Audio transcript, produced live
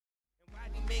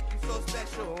make you so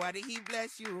special? Why did he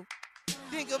bless you?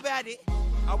 Think about it.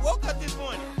 I woke up this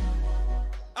morning.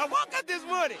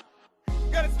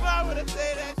 Gotta smile when I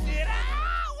say that shit.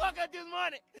 I woke up this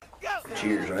morning. Go.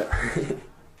 Cheers, right?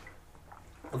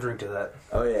 I'll drink to that.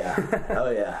 Oh, yeah. Oh,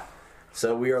 yeah.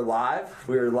 So we are live.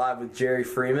 We are live with Jerry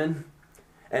Freeman.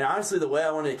 And honestly, the way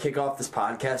I wanted to kick off this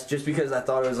podcast, just because I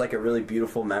thought it was like a really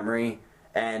beautiful memory,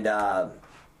 and I don't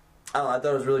know, I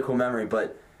thought it was a really cool memory,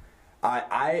 but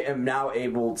I am now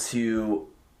able to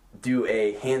do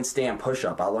a handstand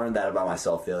push-up. I learned that about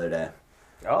myself the other day.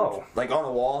 Oh. Like on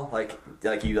a wall, like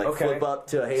you Okay. flip up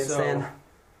to a handstand.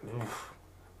 So,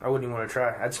 I wouldn't even want to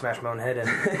try. I'd smash my own head in.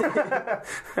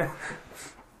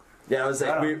 Yeah, it was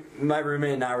like my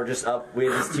roommate and I were just up. We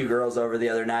had these two girls over the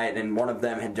other night, and one of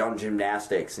them had done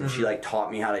gymnastics, and she like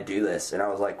taught me how to do this, and I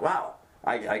was like, wow,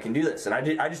 I can do this, and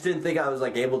I just didn't think I was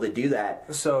like able to do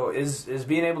that. So is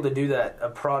being able to do that a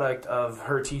product of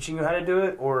her teaching you how to do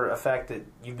it, or a fact that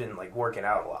you've been like working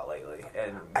out a lot lately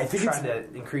and I think trying to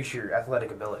increase your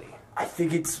athletic ability? I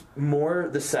think it's more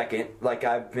the second. Like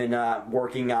I've been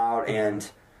working out, and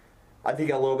I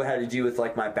think a little bit had to do with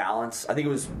like my balance. I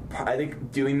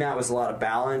think doing that was a lot of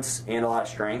balance and a lot of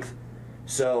strength.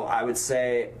 So I would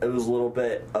say it was a little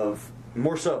bit of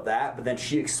more so of that, but then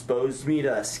she exposed me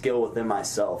to a skill within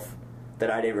myself that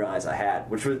I didn't realize I had,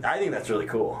 which was, I think that's really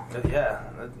cool. Yeah,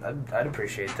 I'd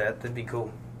appreciate that. That'd be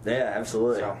cool. Yeah,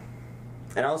 absolutely. So.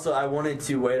 And also, I wanted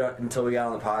to wait until we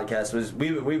got on the podcast.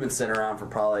 We've been sitting around for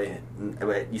probably,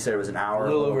 you said it was an hour? A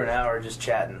little over an hour just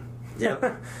chatting.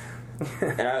 Yep.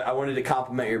 And I wanted to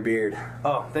compliment your beard.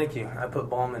 Oh, thank you. I put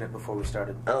balm in it before we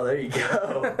started. Oh, there you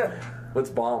go.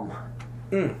 What's balm?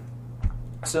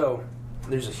 So,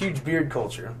 there's a huge beard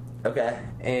culture. Okay.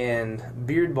 And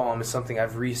beard balm is something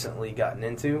I've recently gotten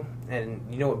into. And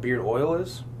you know what beard oil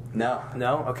is? No.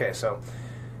 No? Okay, so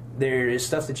there is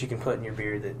stuff that you can put in your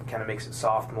beard that kind of makes it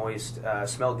soft, moist,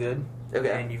 smell good.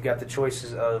 Okay. And you've got the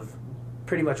choices of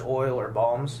pretty much oil or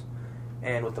balms.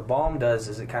 And what the balm does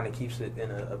is it kind of keeps it in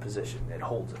a position. It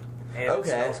holds it. And it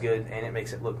smells good, and it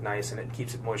makes it look nice, and it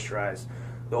keeps it moisturized.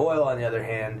 The oil, on the other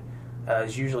hand,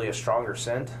 is usually a stronger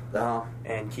scent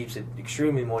and keeps it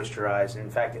extremely moisturized. And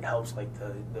in fact, it helps like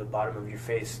the bottom of your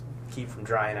face keep from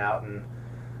drying out. And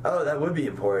Oh, that would be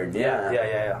important.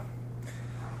 Yeah.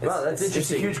 Wow, that's interesting.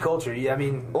 It's a huge culture. Yeah, I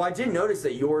mean... Well, I did notice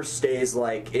that yours stays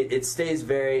like... It stays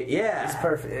very... Yeah. It's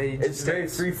perfect. It's very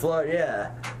free flow,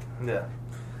 yeah. Yeah.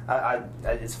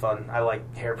 It's fun. I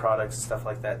like hair products and stuff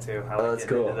like that, too. I like that's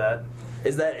getting cool. into that.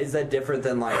 Is that different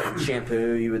than like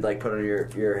shampoo you would like put on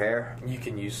your hair? You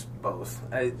can use both.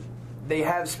 They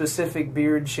have specific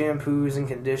beard shampoos and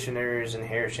conditioners and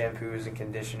hair shampoos and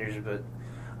conditioners, but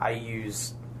I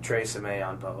use Tresemme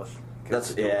on both. I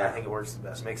think it works the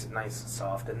best. Makes it nice and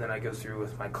soft, and then I go through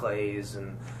with my clays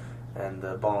and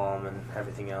the balm and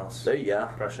everything else. There you go.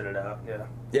 Brushing it out. Yeah.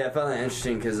 Yeah, I found that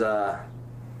interesting because I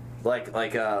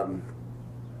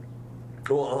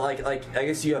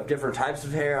guess you have different types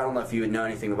of hair. I don't know if you would know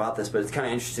anything about this, but it's kind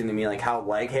of interesting to me, like how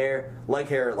leg hair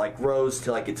like grows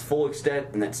to like its full extent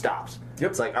and then stops. Yep.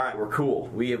 It's like, all right, we're cool.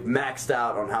 We have maxed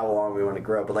out on how long we want to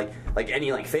grow. But like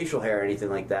any like facial hair or anything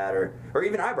like that, or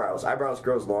even eyebrows. Eyebrows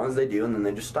grow as long as they do, and then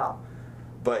they just stop.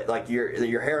 But like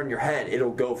your hair on your head,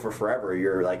 it'll go for forever.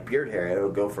 Your like beard hair,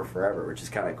 it'll go for forever, which is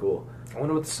kind of cool. I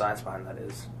wonder what the science behind that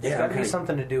is. Yeah, It's got to be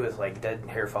something to do with like dead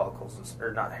hair follicles,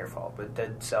 or not hair follicle, but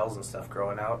dead cells and stuff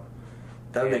growing out.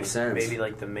 That would make sense. Maybe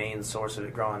like the main source of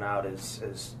it growing out is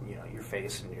your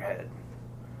face and your head.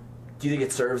 Do you think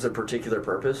it serves a particular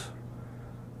purpose?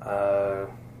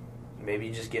 Maybe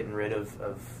just getting rid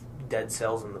of dead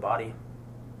cells in the body.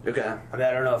 Okay. I mean,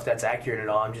 I don't know if that's accurate at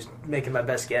all. I'm just making my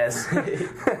best guess.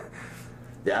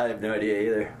 Yeah, I have no idea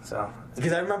either. So,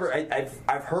 because I remember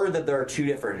I've heard that there are two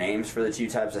different names for the two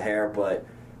types of hair, but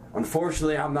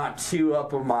unfortunately I'm not too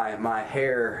up on my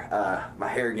hair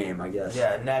game, I guess.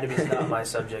 yeah, anatomy's not my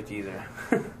subject either.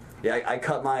 Yeah, I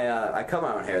cut my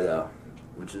own hair though,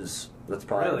 that's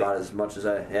probably Really? about as much as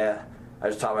I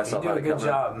just taught myself You how do to a cut good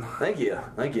job. Thank you.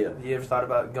 You ever thought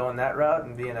about going that route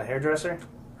and being a hairdresser?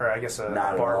 Or I guess a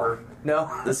Not at barber? all.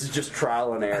 No? This is just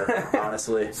trial and error,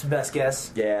 honestly. It's the best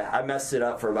guess. Yeah, I messed it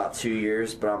up for about 2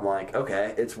 years, but I'm like,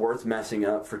 okay, it's worth messing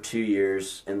up for 2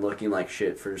 years and looking like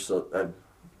shit for just a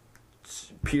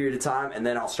period of time, and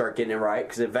then I'll start getting it right,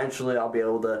 because eventually I'll be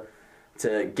able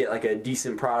to get like a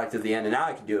decent product at the end, and now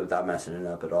I can do it without messing it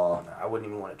up at all. I wouldn't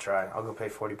even want to try. I'll go pay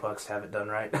 $40 to have it done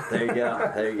right. There you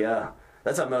go. There you go.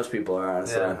 That's how most people are,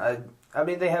 honestly. Yeah, I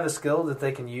mean, they have a skill that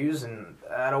they can use, and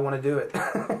I don't want to do it.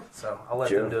 So I'll let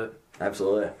them do it.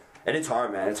 Absolutely. And it's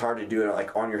hard, man. It's hard to do it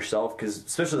like on yourself because,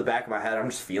 especially the back of my head,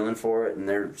 I'm just feeling for it. And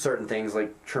there are certain things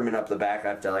like trimming up the back. I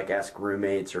have to like ask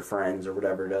roommates or friends or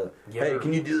whatever to, hey,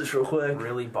 can you do this real quick?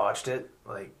 Really botched it,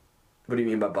 like. What do you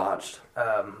mean by botched?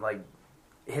 Like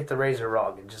hit the razor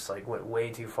wrong and just like went way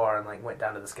too far and like went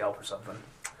down to the scalp or something.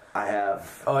 I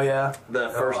have. Oh yeah. The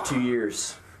first 2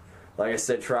 years. Like I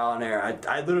said, trial and error.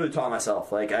 I literally taught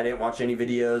myself. Like, I didn't watch any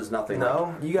videos, nothing.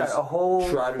 No? Like, you got a whole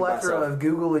plethora myself. of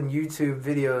Google and YouTube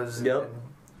videos. Yep.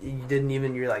 And you didn't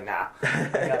even, you're like, nah,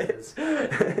 I got this.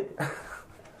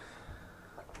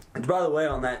 By the way,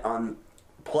 on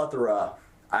plethora,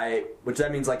 which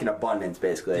that means like an abundance,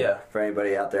 basically. Yeah. For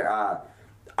anybody out there.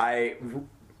 I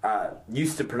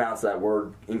used to pronounce that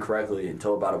word incorrectly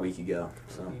until about a week ago.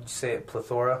 So. You say it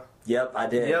plethora? Yep, I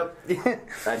did. Yep.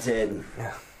 I did.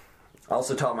 Yeah. I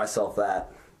also taught myself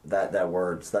that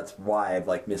word, so that's why I've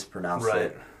like mispronounced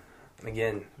it.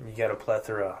 Again, you got a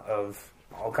plethora of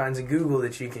all kinds of Google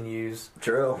that you can use.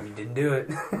 True. You didn't do it.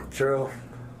 True.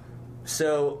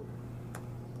 So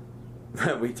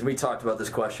we talked about this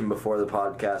question before the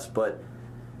podcast, but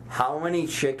how many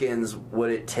chickens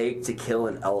would it take to kill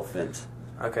an elephant?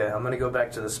 Okay, I'm gonna go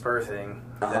back to the spur thing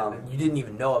that you didn't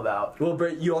even know about. Well,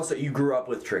 but you grew up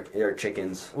with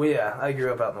chickens. Well, yeah, I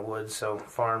grew up out in the woods, so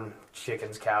farm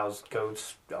chickens, cows,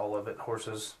 goats, all of it,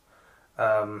 horses.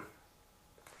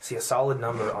 See, a solid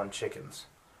number on chickens.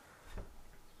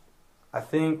 I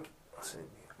think,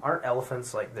 aren't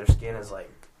elephants, like, their skin is,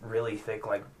 like, really thick,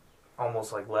 like,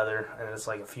 almost like leather, and it's,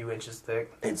 like, a few inches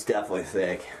thick? It's definitely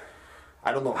thick.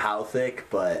 I don't know how thick,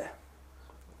 but...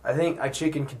 I think a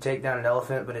chicken could take down an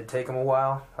elephant, but it'd take them a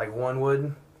while, like one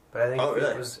would. But I think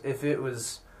if it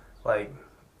was, like,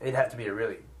 it'd have to be a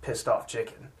really pissed off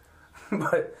chicken.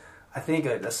 But I think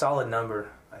a solid number,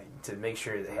 like, to make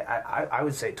sure I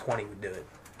would say 20 would do it,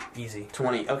 easy.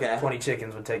 20, okay. 20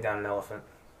 chickens would take down an elephant.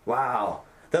 Wow,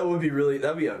 that'd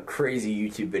be a crazy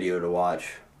YouTube video to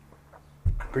watch.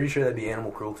 Pretty sure that'd be animal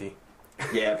cruelty.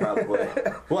 Yeah, probably.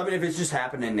 Well, I mean, if it's just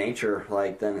happened in nature,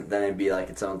 like then it'd be like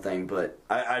its own thing. But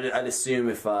I'd assume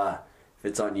if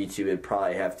it's on YouTube, it'd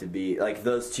probably have to be like if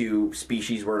those two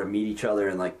species were to meet each other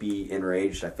and like be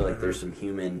enraged. I feel like there's some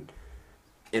human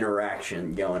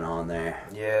interaction going on there.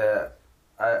 Yeah,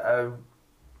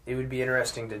 it would be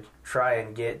interesting to try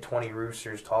and get 20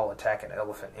 roosters to all attack an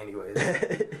elephant. Anyways,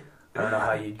 I don't know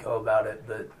how you'd go about it,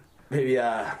 but. Maybe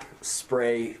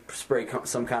spray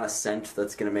some kind of scent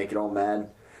that's gonna make it all mad.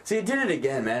 See, it did it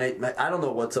again, man. I don't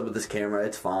know what's up with this camera.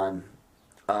 It's fine.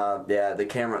 Yeah, the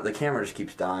camera just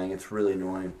keeps dying. It's really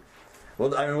annoying.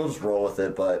 Well, I mean, we'll just roll with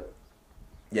it. But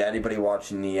yeah, anybody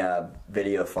watching the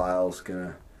video file's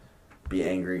gonna be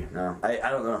angry. No, I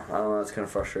don't know. I don't know. It's kind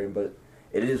of frustrating, but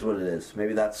it is what it is.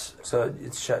 Maybe that's so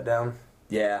it's shut down.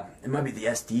 Yeah, it might be the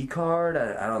SD card.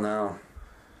 I don't know.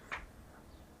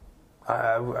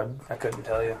 I couldn't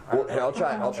tell you. Well, here, I'll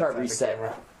try reset.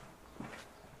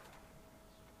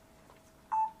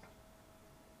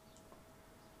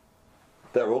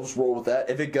 There, we'll just roll with that.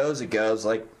 If it goes, it goes.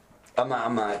 Like, I'm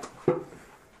not.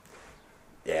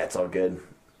 Yeah, it's all good.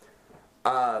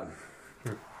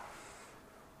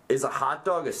 Is a hot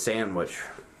dog a sandwich?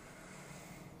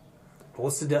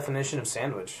 What's the definition of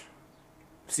sandwich?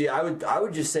 See, I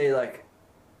would just say like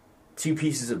 2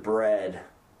 pieces of bread.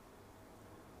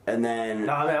 And then...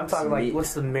 No, I mean, I'm talking like,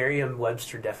 what's the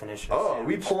Merriam-Webster definition? Oh, are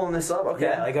we pulling this up? Okay.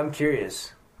 Yeah, like, I'm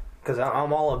curious. Because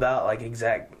I'm all about, like,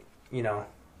 exact, you know...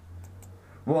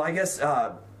 Well, I guess,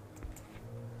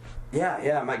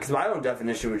 yeah, because my own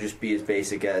definition would just be as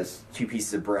basic as 2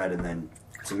 pieces of bread and then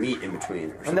some meat in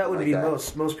between. And that would like be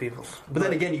that. most people's. But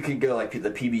then again, you could go, like,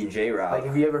 the PB&J route. Like,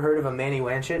 have you ever heard of a Manny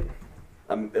Wanchet?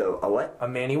 A what? A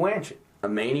Manny Wanchet. A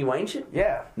Manny Wanchet?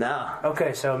 Yeah. No.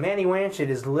 Okay, so a Manny Wanchet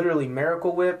is literally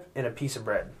Miracle Whip and a piece of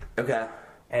bread. Okay.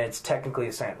 And it's technically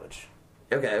a sandwich.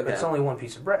 Okay. But it's only 1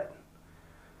 piece of bread.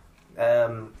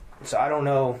 So I don't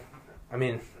know. I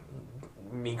mean,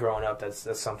 me growing up, that's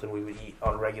something we would eat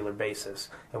on a regular basis,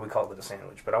 and we call it a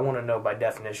sandwich. But I want to know by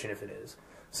definition if it is.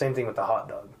 Same thing with the hot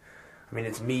dog. I mean,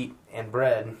 it's meat and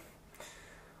bread,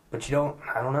 but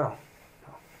I don't know.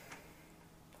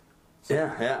 So,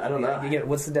 yeah, I don't know.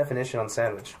 What's the definition on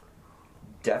sandwich?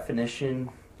 Definition?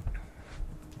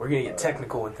 We're going to get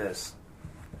technical with this.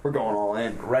 We're going all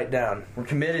in. Write down. We're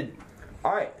committed.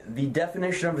 All right, the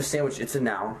definition of a sandwich, it's a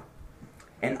noun.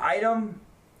 An item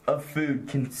of food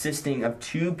consisting of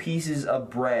 2 pieces of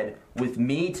bread with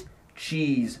meat,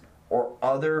 cheese, or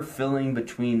other filling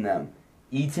between them,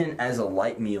 eaten as a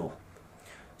light meal.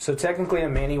 So technically a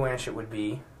Manny Wanchet would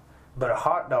be, but a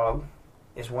hot dog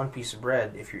is 1 piece of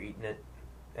bread if you're eating it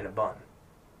in a bun.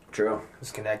 True.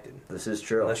 It's connected. This is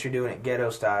true. Unless you're doing it ghetto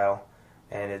style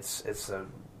and it's a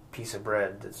piece of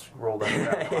bread that's rolled up around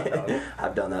a hot dog.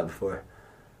 I've done that before.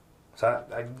 So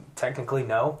I technically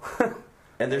no.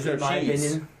 And there's no in my cheese.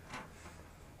 opinion.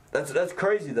 That's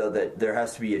crazy though that there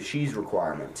has to be a cheese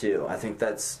requirement too. I think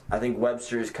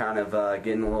Webster's kind of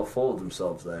getting a little full of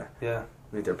themselves there. Yeah.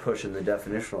 I think they're pushing the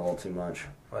definition a little too much.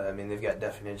 Well, I mean, they've got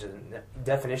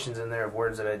definitions in there of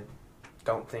words that I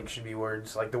don't think should be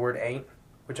words, like the word ain't,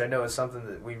 which I know is something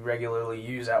that we regularly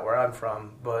use out where I'm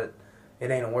from, but it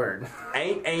ain't a word.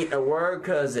 Ain't a word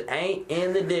because it ain't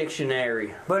in the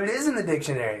dictionary. But it is in the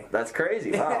dictionary. That's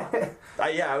crazy. Wow.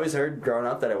 I always heard growing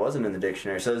up that it wasn't in the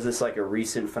dictionary. So is this like a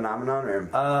recent phenomenon? Or?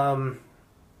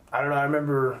 I don't know. I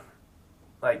remember,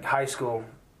 like, high school,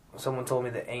 someone told me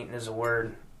that ain't is a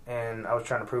word, and I was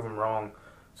trying to prove them wrong.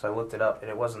 So I looked it up, and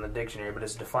it wasn't in the dictionary, but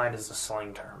it's defined as a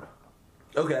slang term.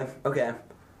 Okay.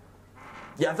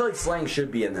 Yeah, I feel like slang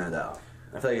should be in there, though.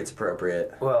 I feel like it's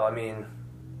appropriate. Well, I mean,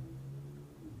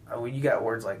 you got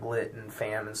words like lit and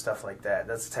fam and stuff like that.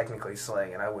 That's technically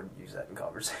slang, and I wouldn't use that in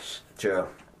conversation. True.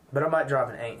 But I might drop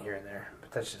an ain't here and there.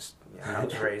 But that's just how I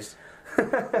was raised.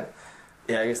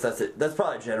 Yeah, I guess that's it. That's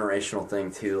probably a generational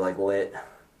thing, too, like lit.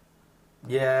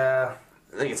 Yeah.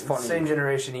 I think it's funny. Same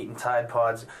generation eating Tide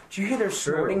Pods. Do you hear they're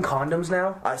snorting condoms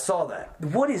now? I saw that.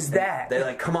 What is that? They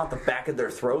like come out the back of their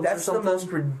throats That's or something? the most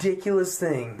ridiculous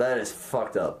thing. That is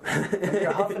fucked up.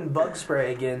 They're huffing bug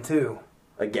spray again, too.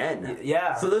 Again?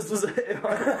 Yeah. So this was...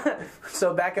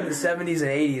 So back in the 70s and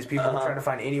 80s, people were trying to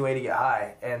find any way to get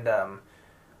high. And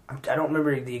I don't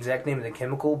remember the exact name of the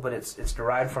chemical, but it's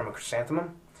derived from a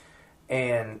chrysanthemum.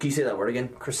 And Can you say that word again?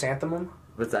 Chrysanthemum?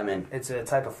 What's that mean? It's a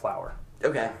type of flower.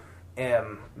 Okay.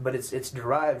 But it's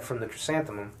derived from the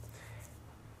chrysanthemum.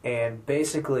 And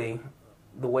basically,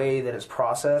 the way that it's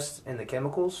processed in the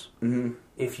chemicals,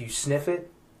 if you sniff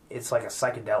it, it's like a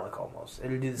psychedelic almost.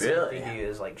 It'll do the same thing to you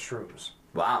as like shrooms.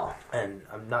 Wow. And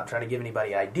I'm not trying to give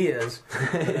anybody ideas,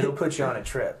 but it'll put you on a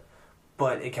trip.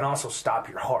 But it can also stop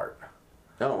your heart.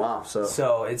 Oh, wow.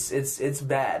 So it's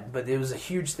bad. But it was a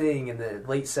huge thing in the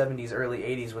late 70s, early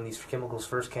 80s when these chemicals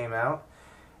first came out.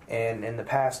 And in the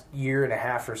past year and a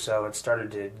half or so, it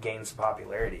started to gain some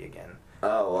popularity again.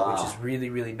 Oh, wow. Which is really,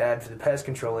 really bad for the pest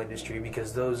control industry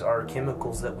because those are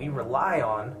chemicals that we rely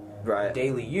on in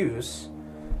daily use.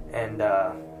 And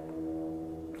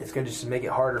it's going to just make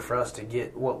it harder for us to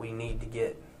get what we need to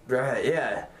get. Right,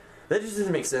 yeah. That just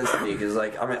doesn't make sense to me because,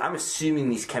 like, I mean, I'm assuming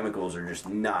these chemicals are just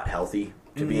not healthy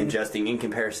to be ingesting in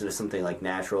comparison to something like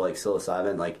natural, like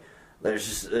psilocybin. Like, there's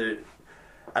just...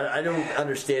 I don't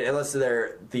understand, unless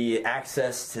they're the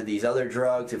access to these other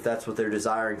drugs, if that's what they're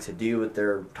desiring to do with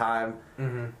their time.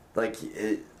 Like,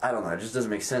 I don't know, it just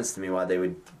doesn't make sense to me why they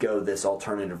would go this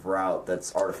alternative route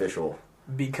that's artificial.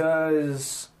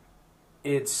 Because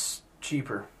it's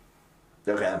cheaper.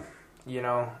 Okay. You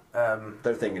know?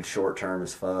 They're thinking short term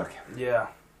as fuck. Yeah,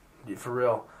 for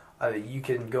real. You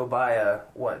can go buy a,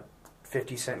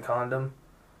 50-cent condom,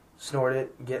 snort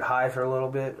it, get high for a little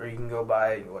bit, or you can go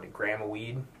buy, a gram of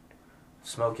weed,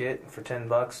 smoke it for $10,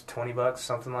 $20,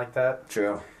 something like that.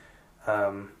 True.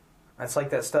 It's like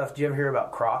that stuff. Do you ever hear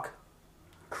about Croc?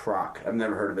 Croc. I've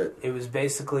never heard of it. It was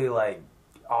basically like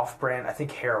off-brand, I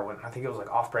think heroin. I think it was like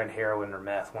off-brand heroin or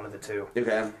meth, one of the two.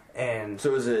 Okay. And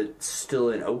so is it still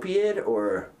an opiate,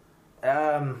 or?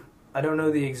 I don't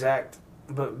know the exact,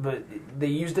 but they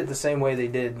used it the same way they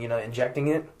did, injecting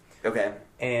it. Okay.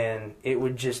 And it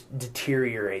would just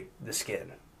deteriorate the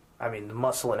skin. I mean, the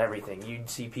muscle and everything. You'd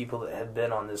see people that had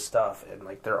been on this stuff, and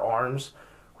like their arms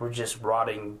were just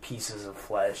rotting pieces of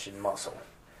flesh and muscle.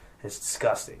 It's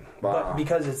disgusting. Wow. But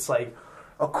because it's like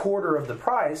a quarter of the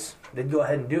price, they'd go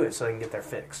ahead and do it so they can get their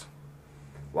fix.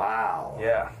 Wow.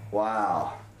 Yeah.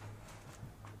 Wow.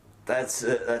 That's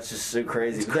just so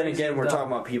crazy. But then again, we're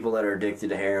talking about people that are addicted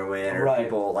to heroin, or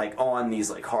people like on these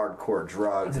like hardcore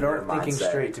drugs that aren't thinking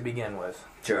straight to begin with.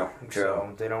 True.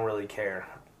 So they don't really care,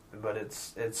 but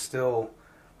it's still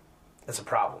a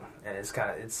problem, and it's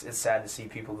sad to see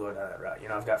people go down that route.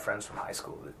 I've got friends from high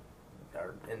school that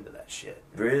are into that shit.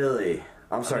 Really?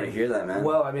 I'm sorry to hear that, man.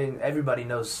 Well, I mean, everybody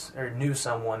knows or knew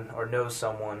someone or knows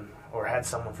someone or had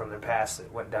someone from their past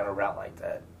that went down a route like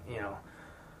that.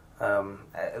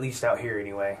 At least out here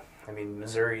anyway. I mean,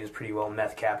 Missouri is pretty well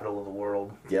meth capital of the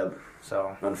world. Yep.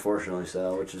 So unfortunately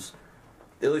so, which is,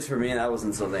 at least for me, that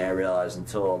wasn't something I realized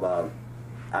until about,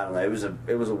 I don't know, it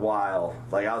was a while.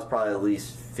 Like, I was probably at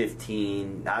least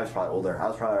 15. I was probably older. I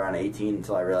was probably around 18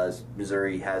 until I realized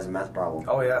Missouri has a meth problem.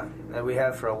 Oh yeah, and we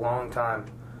have for a long time.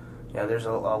 Yeah, there's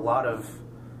a lot of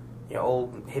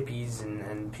old hippies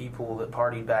and people that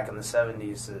partied back in the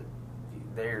 70s that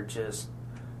they're just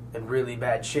in really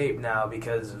bad shape now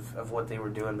because of what they were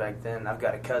doing back then. I've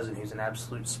got a cousin who's an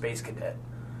absolute space cadet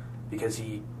because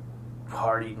he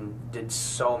partied and did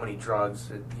so many drugs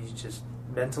that he's just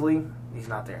mentally, he's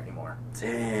not there anymore.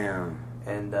 Damn.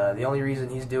 And the only reason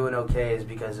he's doing okay is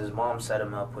because his mom set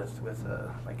him up with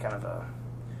like kind of a,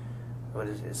 what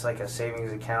is it? It's like a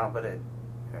savings account, but it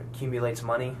accumulates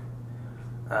money.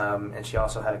 And she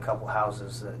also had a couple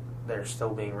houses that they're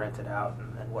still being rented out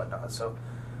and whatnot. So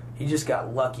he just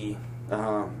got lucky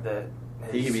that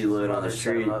he could be living on the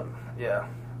street. Yeah.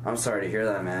 I'm sorry to hear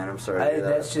that, man. I'm sorry to hear that.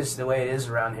 That's just the way it is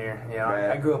around here. You know, right.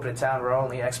 I grew up in a town where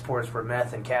only exports were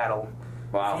meth and cattle.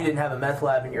 Wow. If you didn't have a meth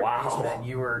lab in your basement,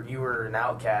 you were an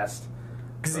outcast.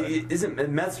 Because isn't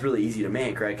meth's really easy to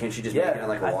make, right? Can't you just make it in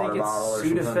like a water bottle or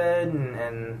something? I think it's Sudafed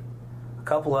and a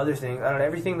couple other things. I don't know.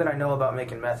 Everything that I know about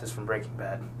making meth is from Breaking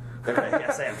Bad. Okay,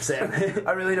 yeah, same.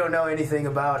 I really don't know anything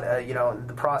about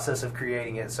the process of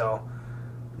creating it, so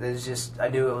there's just I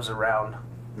knew it was around.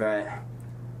 Right.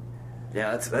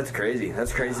 Yeah, that's crazy.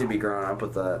 That's crazy to be growing up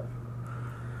with that.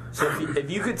 So if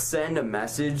you could send a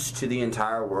message to the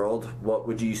entire world, what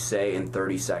would you say in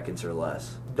 30 seconds or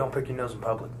less? Don't pick your nose in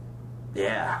public.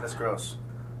 Yeah. That's gross.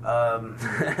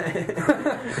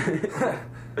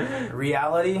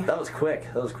 Reality? That was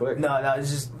quick. No, that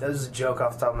was a joke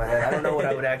off the top of my head. I don't know what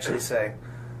I would actually say.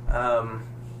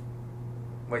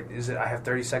 Wait, is it I have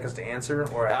 30 seconds to answer,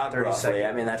 or I have 30 roughly. seconds?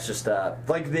 I mean, that's just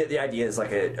like the idea is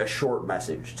like a short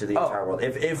message to the entire world.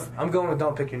 If I'm going with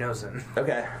don't pick your nose in.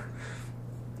 Okay.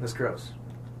 That's gross.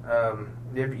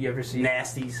 You ever see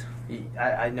nasties?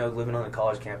 I know living on a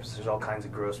college campus, there's all kinds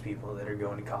of gross people that are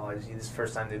going to college. This is the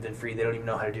first time they've been free. They don't even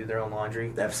know how to do their own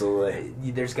laundry. Absolutely.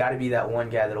 There's got to be that one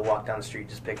guy that'll walk down the street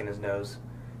just picking his nose.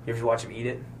 You ever watch him eat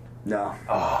it? No.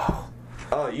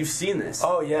 Oh, you've seen this?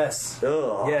 Oh, yes.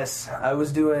 Ugh. Yes. I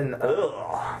was doing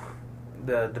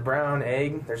the Brown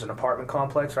Egg. There's an apartment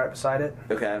complex right beside it.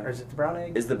 Okay. Or is it the Brown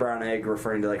Egg? Is the Brown Egg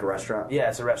referring to like a restaurant? Yeah,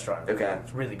 it's a restaurant. Okay.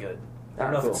 It's really good. I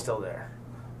don't know if it's still there.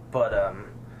 But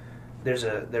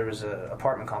there was a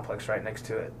apartment complex right next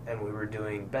to it, and we were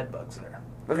doing bed bugs there.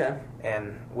 Okay.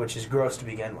 And which is gross to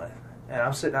begin with. And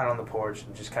I'm sitting out on the porch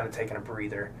and just kind of taking a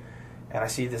breather, and I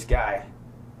see this guy.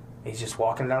 He's just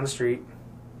walking down the street,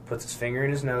 puts his finger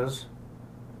in his nose,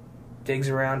 digs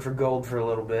around for gold for a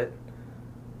little bit,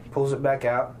 pulls it back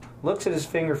out, looks at his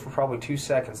finger for probably 2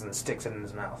 seconds, and then sticks it in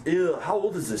his mouth. Ew, how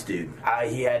old is this dude?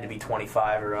 He had to be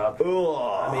 25 or up. Ugh.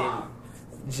 I mean,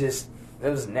 just, it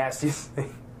was the nastiest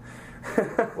thing.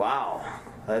 Wow.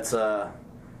 That's, I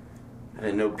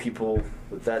didn't know people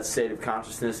with that state of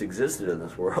consciousness existed in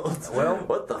this world. Well.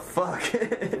 What the fuck?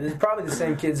 It's probably the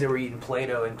same kids that were eating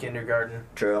Play-Doh in kindergarten.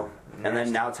 True. And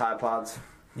then now Tide Pods.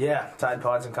 Yeah, Tide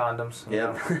Pods and condoms.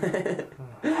 Yep.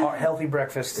 Healthy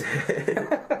breakfast.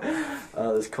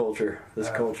 This culture.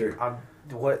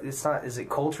 What? It's not. Is it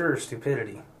culture or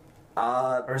stupidity?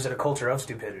 Or is it a culture of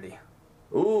stupidity?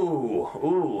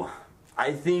 Ooh.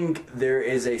 I think there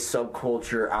is a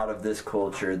subculture out of this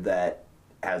culture that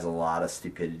has a lot of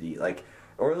stupidity. Like,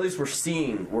 or at least we're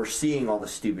seeing all the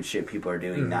stupid shit people are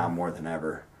doing now more than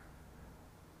ever.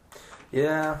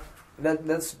 Yeah,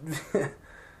 that's.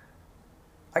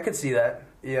 I could see that.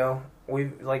 You know, we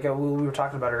were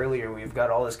talking about earlier. We've got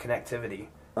all this connectivity.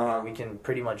 We can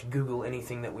pretty much Google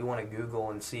anything that we want to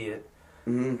Google and see it.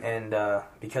 Mm-hmm. And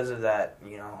because of that,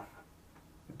 you know,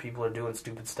 people are doing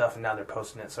stupid stuff, and now they're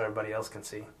posting it so everybody else can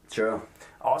see. True.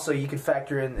 Also, you could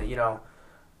factor in that, you know,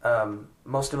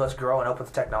 most of us growing up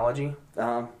with technology,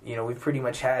 you know, we've pretty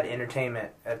much had entertainment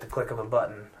at the click of a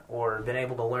button, or been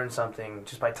able to learn something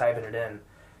just by typing it in.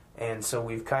 And so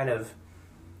we've kind of,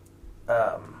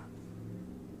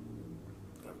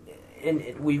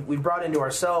 we brought into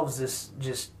ourselves this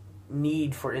just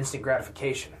need for instant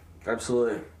gratification.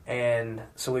 Absolutely. And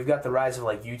so we've got the rise of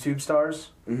like YouTube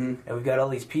stars, and we've got all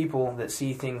these people that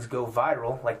see things go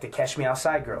viral, like the Catch Me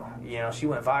Outside girl. You know, she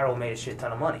went viral, made a shit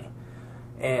ton of money.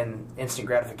 And instant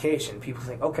gratification, people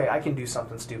think, okay, I can do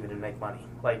something stupid and make money,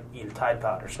 like eat a Tide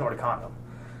Pod or snort a condom.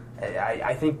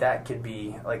 I think that could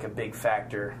be like a big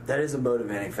factor. That is a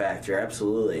motivating factor,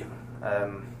 absolutely.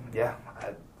 Yeah,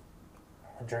 I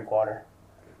drink water.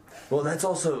 Well, that's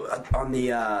also on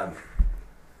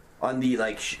the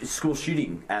like school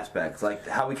shooting aspect, like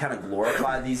how we kind of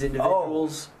glorify these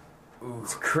individuals. Oh.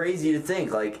 It's crazy to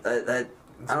think like that.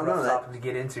 I don't know that to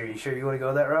get into. Are you sure you want to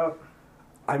go that route?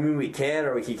 I mean, we can,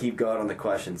 or we can keep going on the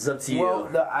questions. It's up to you.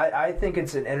 Well, I think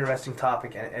it's an interesting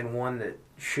topic and one that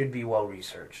should be well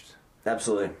researched.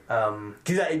 Absolutely.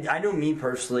 Because I know me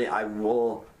personally, I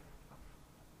will.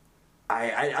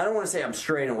 I don't want to say I'm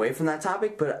straying away from that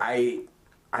topic, but I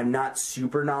I'm not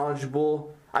super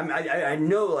knowledgeable. I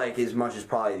know like as much as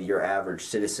probably your average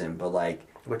citizen, but like.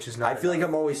 Which is not. I feel like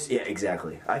I'm always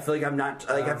exactly. I feel like I'm not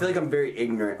like I feel like I'm very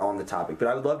ignorant on the topic, but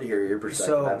I would love to hear your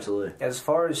perspective. So, absolutely. As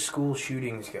far as school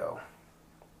shootings go,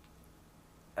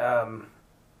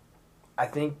 I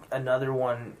think another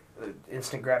one,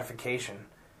 instant gratification.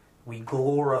 We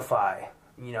glorify,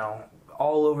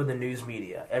 all over the news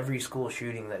media, every school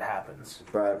shooting that happens.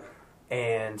 Right.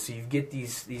 And so you get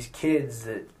these kids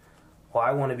that, well,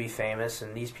 I want to be famous,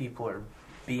 and these people are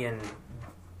being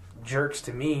jerks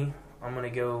to me. I'm going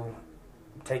to go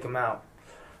take them out.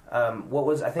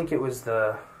 I think it was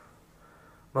the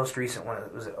most recent one.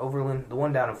 Was it Overland? The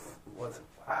one down in,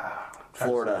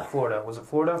 Florida. Florida. Was it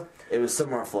Florida? It was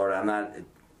somewhere in Florida. I'm not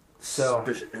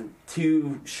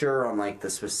too sure on like the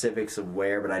specifics of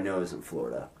where, but I know it was in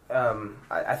Florida.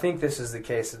 I think this is the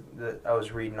case that I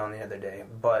was reading on the other day.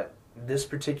 But this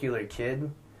particular kid,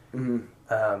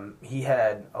 he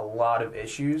had a lot of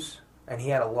issues. And he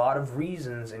had a lot of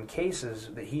reasons and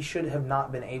cases that he should have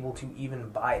not been able to even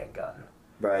buy a gun.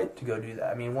 Right. To go do that.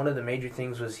 I mean, one of the major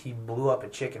things was he blew up a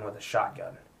chicken with a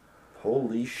shotgun.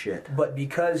 Holy shit. But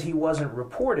because he wasn't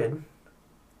reported,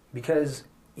 because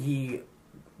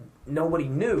nobody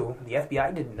knew, the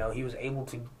FBI didn't know, he was able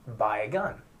to buy a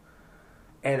gun.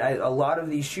 And a lot of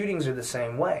these shootings are the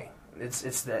same way. It's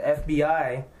the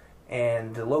FBI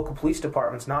and the local police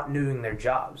departments not doing their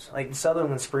jobs. Like the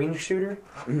Sutherland Springs shooter,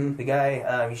 the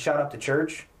guy, he shot up the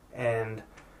church, and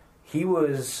he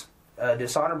was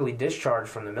dishonorably discharged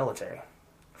from the military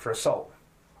for assault.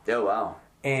 Oh, wow.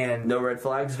 And no red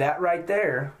flags? That right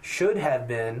there should have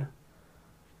been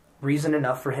reason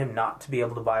enough for him not to be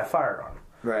able to buy a firearm.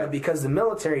 Right. But because the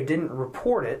military didn't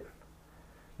report it,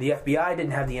 the FBI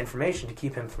didn't have the information to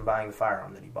keep him from buying the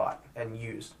firearm that he bought and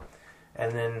used.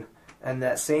 And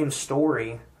that same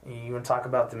story, you want to talk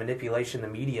about the manipulation the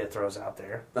media throws out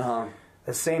there.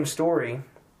 The same story,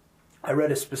 I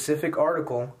read a specific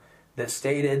article that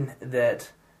stated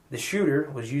that the shooter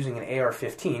was using an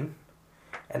AR-15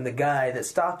 and the guy that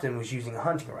stopped him was using a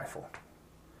hunting rifle.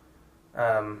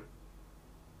 The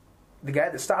guy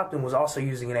that stopped him was also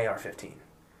using an AR-15.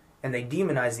 And they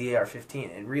demonize the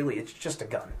AR-15, and really it's just a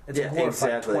gun. It's a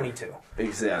glorified 22.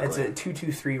 Exactly. It's a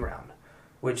 .223 round,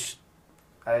 which...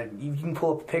 you can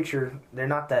pull up a picture. They're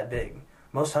not that big.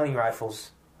 Most hunting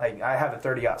rifles, like I have a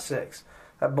 30-06.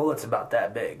 That bullet's about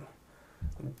that big.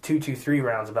 .223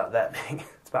 rounds about that big.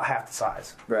 It's about half the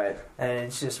size. Right. And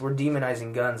it's just we're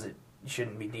demonizing guns that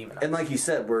shouldn't be demonized. And like you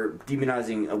said, we're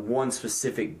demonizing one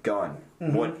specific gun.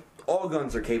 What all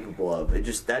guns are capable of. That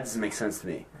doesn't make sense to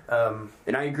me.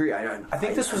 And I agree. I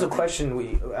think this was a question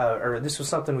or this was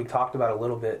something we talked about a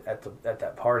little bit at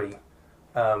that party.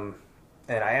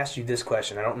 And I asked you this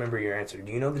question. I don't remember your answer.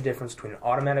 Do you know the difference between an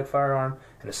automatic firearm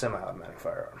and a semi-automatic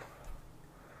firearm?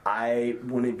 I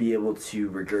wouldn't be able to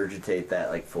regurgitate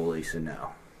that like fully, so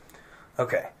no.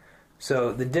 Okay.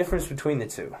 So the difference between the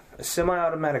two. A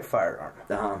semi-automatic firearm.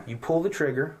 You pull the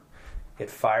trigger, it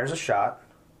fires a shot,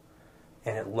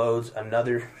 and it loads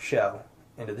another shell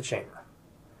into the chamber.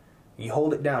 You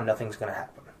hold it down, nothing's going to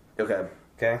happen.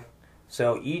 Okay?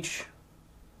 So each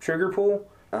trigger pull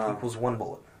equals one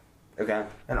bullet. Okay.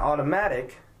 An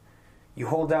automatic, you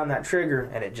hold down that trigger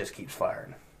and it just keeps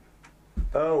firing.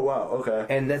 Oh, wow, okay.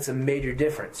 And that's a major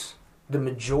difference. The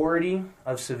majority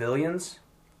of civilians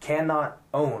cannot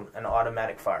own an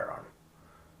automatic firearm.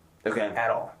 Okay.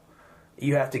 At all.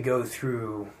 You have to go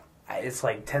through, it's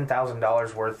like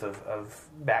 $10,000 worth of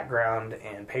background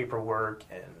and paperwork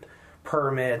and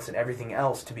permits and everything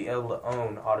else to be able to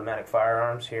own automatic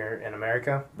firearms here in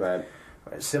America. Right.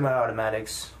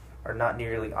 Semi-automatics are not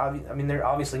nearly obvious. I mean, they're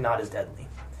obviously not as deadly.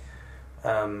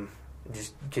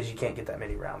 Just because you can't get that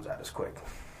many rounds out as quick.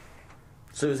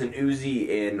 So is an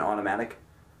Uzi an automatic?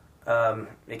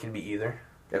 It can be either.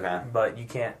 Okay. But you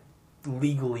can't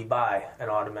legally buy an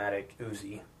automatic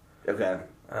Uzi. Okay.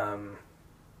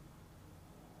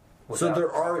 So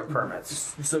there are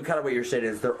permits. So kind of what you're saying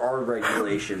is there are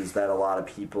regulations that a lot of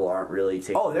people aren't really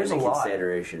taking into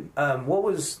consideration. What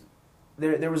was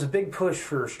there was a big push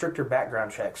for stricter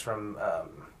background checks from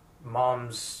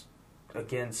Moms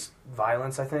Against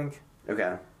Violence, I think.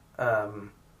 Okay.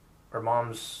 Or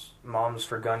Moms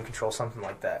for Gun Control, something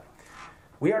like that.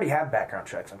 We already have background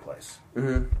checks in place.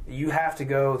 Mm-hmm. You have to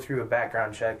go through a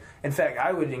background check. In fact,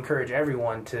 I would encourage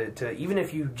everyone to even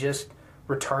if you just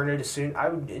return it as soon, I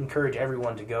would encourage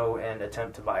everyone to go and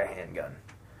attempt to buy a handgun.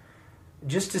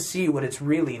 Just to see what it's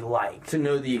really like. To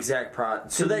know the exact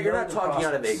so that you're not talking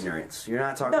out of ignorance. You're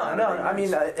not talking out of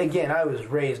ignorance. I mean, again, I was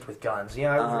raised with guns.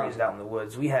 I was raised out in the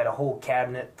woods. We had a whole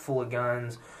cabinet full of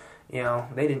guns. They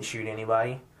didn't shoot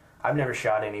anybody. I've never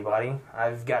shot anybody.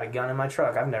 I've got a gun in my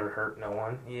truck. I've never hurt no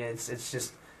one. Yeah, it's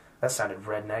just, that sounded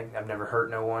redneck. I've never hurt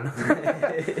no one.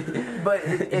 But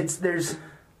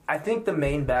I think the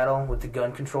main battle with the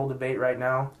gun control debate right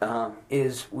now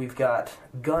is we've got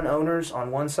gun owners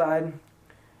on one side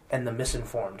and the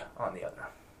misinformed on the other.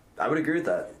 I would agree with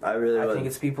that. I really would. I think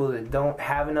it's people that don't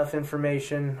have enough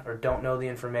information or don't know the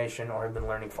information or have been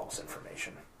learning false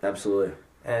information. Absolutely.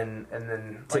 And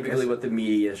then typically what the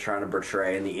media is trying to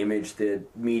portray and the image the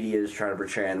media is trying to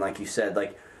portray, and like you said,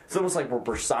 like it's almost like we're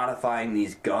personifying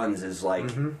these guns as like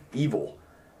evil,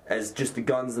 as just the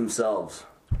guns themselves.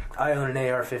 I own an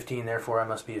AR-15, therefore I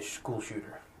must be a school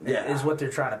shooter. Yeah, is what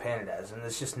they're trying to paint it as, and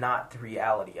it's just not the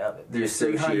reality of it. There's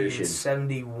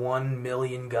 371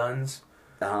 million guns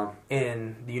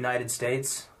in the United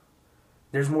States.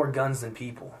 There's more guns than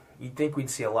people. You'd think we'd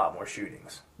see a lot more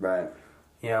shootings. Right.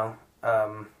 You know,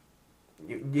 have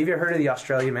you ever heard of the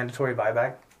Australia mandatory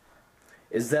buyback?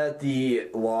 Is that the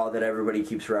law that everybody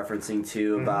keeps referencing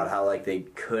to about how like they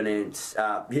couldn't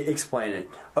explain it?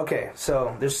 Okay,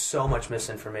 so there's so much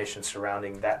misinformation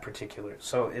surrounding that particular.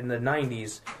 So in the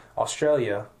 90s,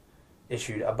 Australia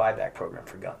issued a buyback program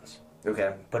for guns.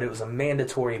 Okay. But it was a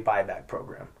mandatory buyback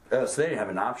program. Oh, so they didn't have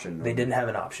an option. They didn't have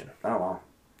an option. Oh, wow.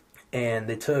 And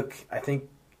they took, I think,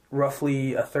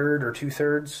 roughly a third or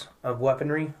 2/3 of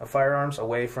weaponry, of firearms,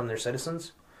 away from their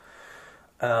citizens.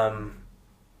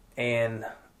 And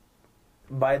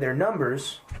by their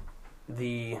numbers,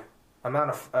 the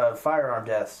amount of firearm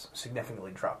deaths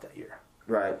significantly dropped that year.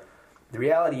 Right. The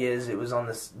reality is, it was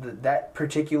on that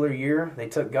particular year they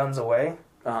took guns away.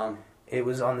 It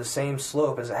was on the same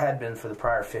slope as it had been for the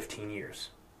prior 15 years.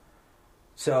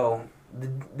 So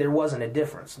there wasn't a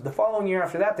difference. The following year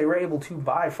after that, they were able to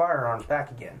buy firearms back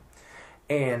again.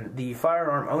 And the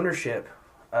firearm ownership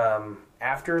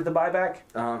after the buyback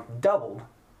doubled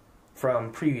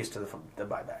from previous to the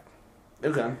buyback.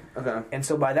 Okay. And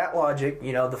so by that logic,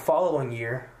 you know, the following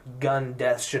year, gun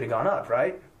deaths should have gone up,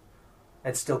 right?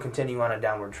 And still continue on a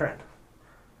downward trend.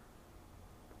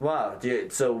 Wow.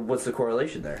 So what's the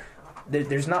correlation there?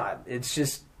 There's not. It's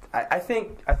just, I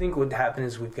think what happened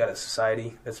is we've got a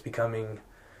society that's becoming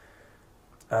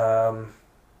less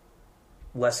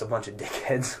a bunch of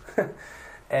dickheads,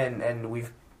 and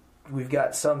we've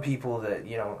got some people that,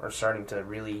 you know, are starting to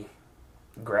really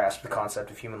grasp the concept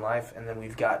of human life, and then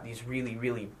we've got these really,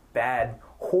 really bad,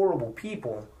 horrible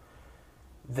people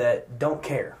that don't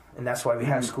care, and that's why we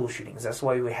have school shootings. That's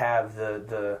why we have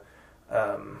the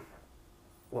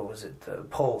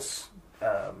Pulse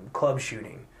club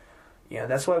shooting. You know,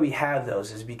 that's why we have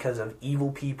those, is because of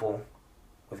evil people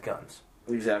with guns.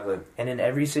 Exactly. And in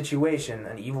every situation,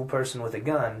 an evil person with a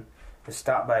gun is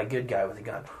stopped by a good guy with a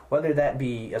gun. Whether that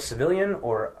be a civilian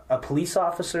or a police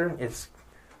officer, it's...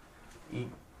 You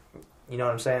know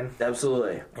what I'm saying?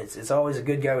 Absolutely. It's always a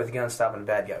good guy with a gun stopping a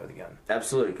bad guy with a gun.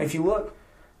 Absolutely. If you look,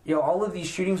 you know, all of these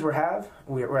shootings we're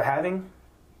having,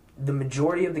 the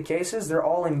majority of the cases, they're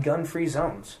all in gun-free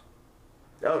zones.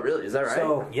 Oh, really? Is that right?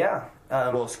 So, yeah.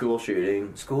 Well, school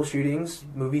shootings,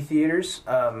 movie theaters.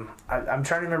 I'm trying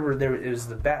to remember. It was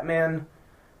the Batman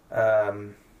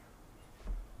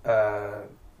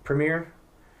premiere.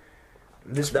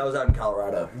 That was out in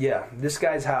Colorado. Yeah, this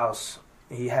guy's house,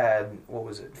 he had,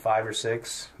 5 or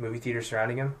 6 movie theaters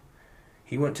surrounding him.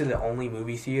 He went to the only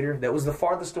movie theater that was the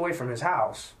farthest away from his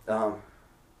house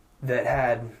that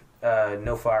had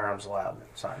no firearms allowed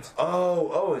signs.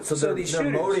 So the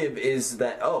motive is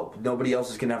that nobody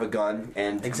else is gonna have a gun,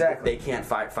 and they can't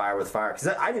fight fire with fire.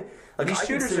 Because these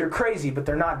shooters are crazy, but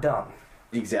they're not dumb.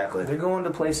 Exactly. They're going to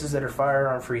places that are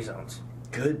firearm free zones.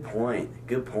 Good point.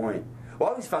 Well,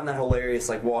 I always found that hilarious,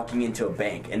 like walking into a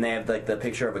bank and they have like the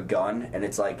picture of a gun and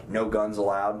it's like no guns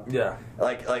allowed. Yeah.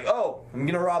 Like I'm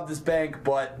gonna rob this bank,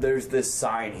 but there's this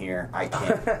sign here. I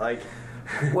can't. Like.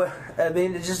 Well, I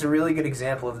mean, it's just a really good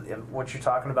example of what you're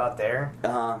talking about there.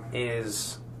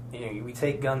 Is, you know, we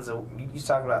take guns. You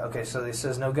talk about, okay, so it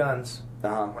says no guns.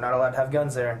 We're not allowed to have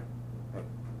guns there.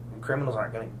 Criminals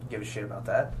aren't going to give a shit about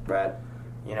that. Right.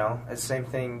 You know, it's the same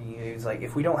thing. It's like,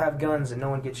 if we don't have guns and no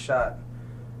one gets shot,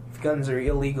 if guns are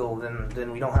illegal,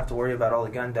 then we don't have to worry about all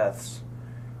the gun deaths.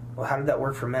 Well, how did that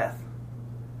work for meth?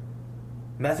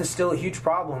 Meth is still a huge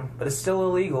problem, but it's still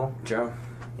illegal. Sure.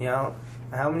 You know,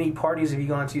 how many parties have you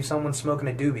gone to, someone smoking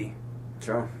a doobie?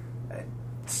 Sure.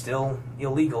 It's still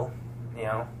illegal. You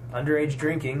know, underage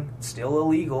drinking, still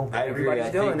illegal. I agree.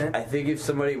 Everybody's doing it. I think if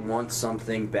somebody wants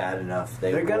something bad enough,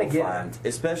 they're going to get it.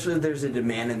 Especially if there's a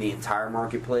demand in the entire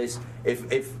marketplace.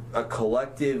 If a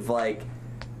collective, like,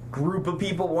 group of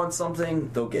people want something,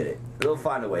 they'll get it. They'll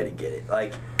find a way to get it.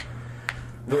 Like,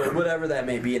 whatever that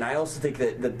may be. And I also think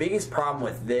that the biggest problem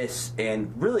with this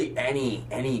and really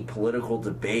any political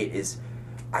debate is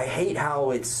I hate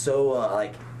how it's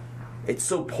so it's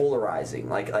so polarizing.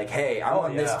 Like hey, I'm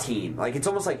on this team. Like it's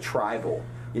almost like tribal.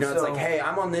 You know, it's like, hey,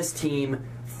 I'm on this team,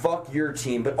 fuck your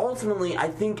team. But ultimately, I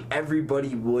think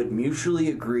everybody would mutually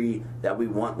agree that we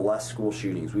want less school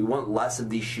shootings. We want less of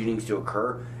these shootings to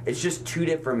occur. It's just two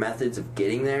different methods of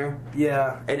getting there.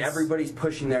 Yeah. And everybody's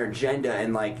pushing their agenda,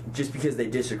 and, like, just because they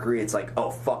disagree, it's like,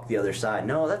 oh, fuck the other side.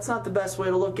 No, that's not the best way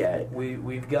to look at it.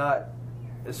 We've got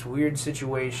this weird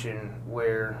situation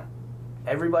where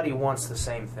everybody wants the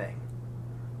same thing.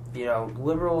 You know,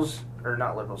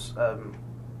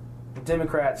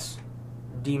 Democrats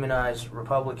demonize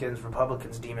Republicans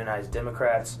demonize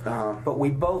Democrats, but we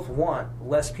both want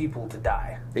less people to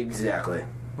die. Exactly.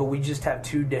 But we just have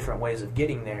two different ways of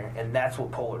getting there, and that's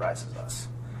what polarizes us.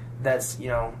 That's, you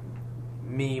know,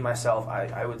 myself,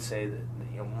 I would say that,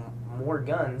 you know, more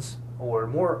guns or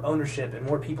more ownership and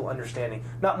more people understanding,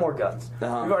 not more guns. We've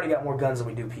already got more guns than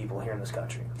we do people here in this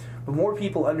country. But more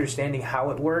people understanding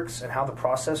how it works and how the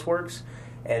process works,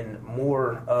 and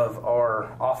more of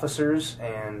our officers,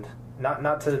 and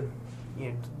not to, you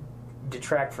know,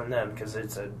 detract from them because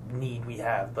it's a need we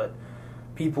have, but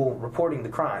people reporting the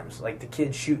crimes, like the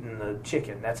kid shooting the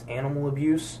chicken, that's animal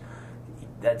abuse.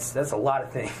 That's a lot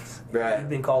of things. Right. He's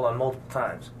been called on multiple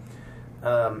times.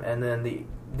 And then the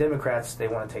Democrats, they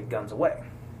want to take guns away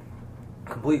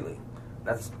completely.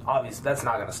 That's obvious. That's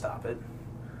not going to stop it.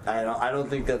 I don't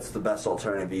think that's the best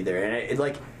alternative either. And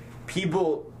like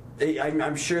people.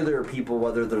 I'm sure there are people,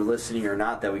 whether they're listening or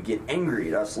not, that would get angry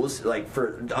at us,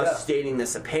 for us stating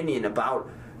this opinion about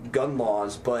gun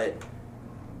laws. But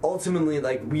ultimately,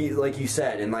 like you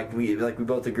said, and like we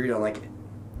both agreed on, like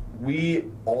we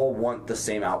all want the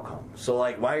same outcome. So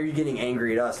like, why are you getting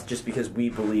angry at us just because we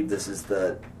believe this is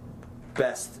the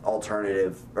best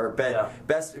alternative or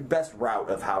best route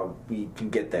of how we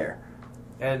can get there?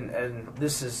 And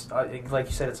this is, like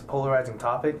you said, it's a polarizing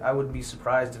topic. I wouldn't be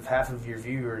surprised if half of your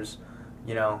viewers,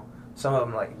 you know, some of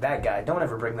them like, that guy, don't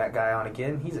ever bring that guy on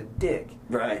again. He's a dick.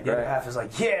 Right, The other half is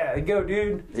like, yeah, go,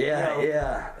 dude.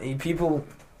 Yeah, you know, people,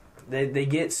 they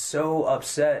get so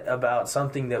upset about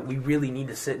something that we really need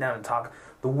to sit down and talk.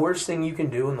 The worst thing you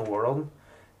can do in the world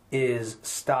is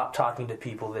stop talking to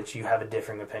people that you have a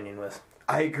differing opinion with.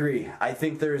 I agree. I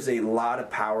think there's a lot of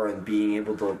power in being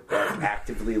able to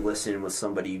actively listen with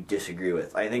somebody you disagree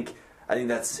with. I think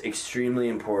that's extremely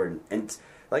important, and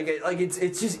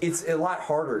it's a lot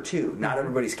harder too. Not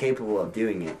everybody's capable of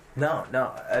doing it. No,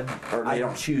 or they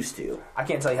don't choose to. I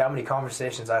can't tell you how many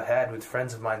conversations I've had with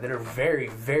friends of mine that are very,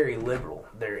 very liberal.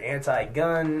 They're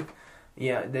anti-gun.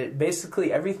 Yeah,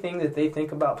 basically everything that they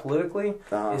think about politically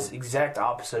is exact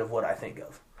opposite of what I think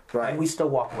of. Right. And we still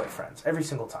walk away friends every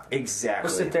single time. Exactly.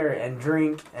 We'll sit there and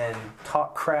drink and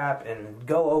talk crap and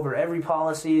go over every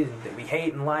policy that we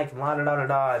hate and like and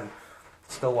la-da-da-da-da and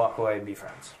still walk away and be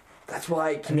friends. That's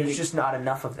why... And there's just not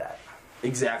enough of that.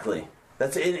 Exactly.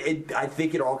 That's it. I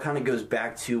think it all kind of goes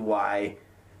back to why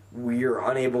we are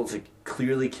unable to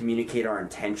clearly communicate our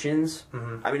intentions.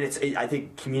 Mm-hmm. I mean, I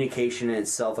think communication in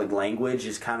itself, like language,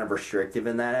 is kind of restrictive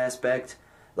in that aspect.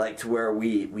 Like, to where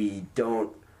we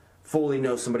don't fully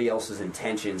know somebody else's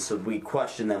intentions, so we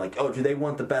question them, like, oh, do they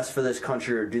want the best for this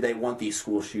country, or do they want these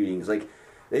school shootings? Like,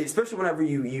 especially whenever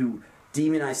you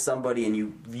demonize somebody and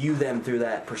you view them through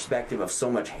that perspective of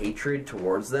so much hatred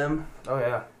towards them. Oh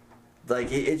yeah.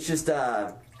 Like, it's just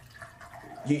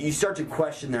you start to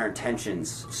question their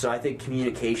intentions. So I think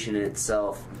communication in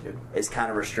itself is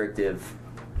kind of restrictive.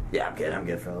 Yeah, I'm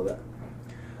good for all that.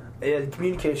 Yeah,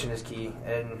 communication is key,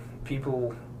 and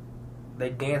people, they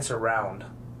dance around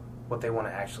what they want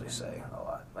to actually say a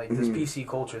lot. Like this PC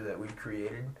culture that we've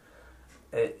created.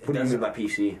 What do you mean by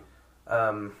PC?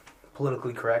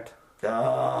 Politically correct.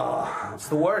 Oh, it's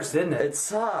the worst, isn't it? It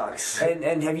sucks.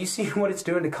 And have you seen what it's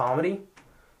doing to comedy?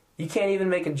 You can't even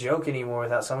make a joke anymore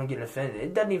without someone getting offended.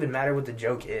 It doesn't even matter what the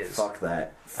joke is. Fuck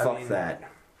that. Fuck that.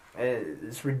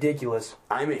 It's ridiculous.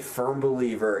 I'm a firm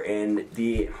believer in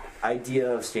the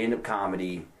idea of stand-up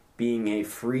comedy being a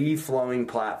free-flowing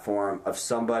platform of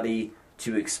somebody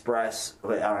to express.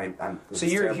 So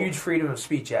you're a huge freedom of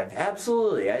speech advocate.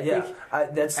 Absolutely. I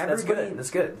think that's good. That's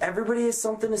good. Everybody has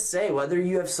something to say. Whether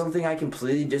you have something I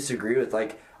completely disagree with,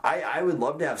 like I would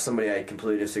love to have somebody I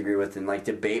completely disagree with and like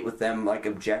debate with them like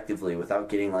objectively without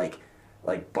getting like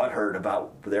butthurt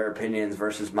about their opinions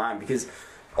versus mine, because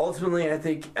ultimately I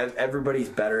think everybody's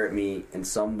better at me in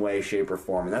some way, shape, or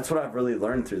form, and that's what I've really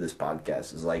learned through this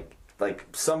podcast is like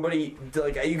somebody,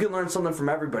 like, you can learn something from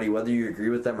everybody, whether you agree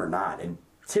with them or not. And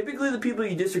typically the people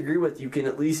you disagree with, you can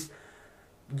at least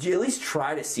you at least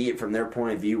try to see it from their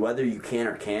point of view, whether you can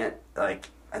or can't. Like,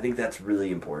 I think that's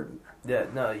really important. Yeah,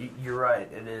 no, you're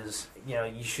right. It is.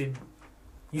 You should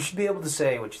be able to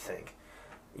say what you think.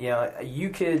 You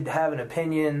could have an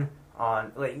opinion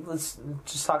on, like, let's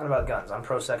just talking about guns. I'm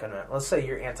pro Second Amendment. Let's say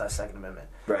you're anti Second Amendment,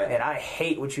 right? And I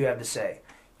hate what you have to say.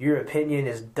 Your opinion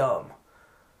is dumb,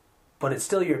 but it's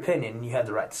still your opinion, and you have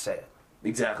the right to say it.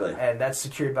 Exactly. And that's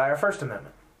secured by our First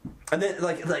Amendment. And then,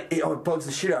 it bugs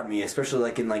the shit out of me,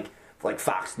 especially, in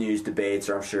Fox News debates,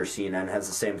 or I'm sure CNN has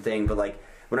the same thing, but,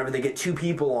 whenever they get two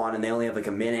people on and they only have,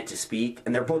 a minute to speak,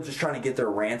 and they're both just trying to get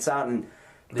their rants out, and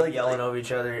they're yelling over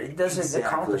each other, it doesn't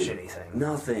accomplish anything.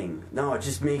 Nothing. No, it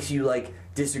just makes you,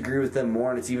 disagree with them more,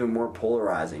 and it's even more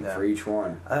polarizing for each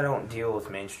one. I don't deal with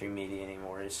mainstream media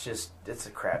anymore. It's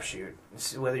a crapshoot.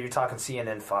 Whether you're talking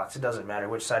CNN, Fox, it doesn't matter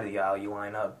which side of the aisle you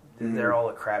line up. They're all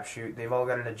a crapshoot. They've all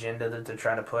got an agenda that they're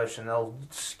trying to push, and they'll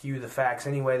skew the facts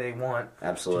any way they want.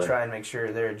 Absolutely. To try and make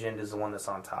sure their agenda is the one that's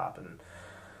on top. And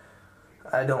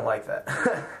I don't like that.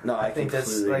 No, I think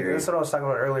that's agree. That's what I was talking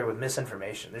about earlier with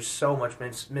misinformation. There's so much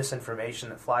misinformation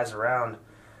that flies around.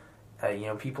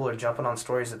 People are jumping on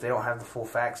stories that they don't have the full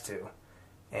facts to,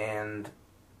 and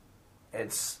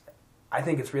I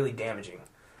think it's really damaging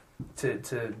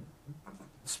to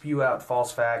spew out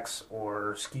false facts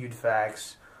or skewed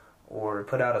facts, or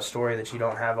put out a story that you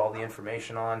don't have all the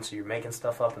information on, so you're making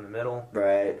stuff up in the middle.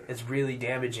 Right. It's really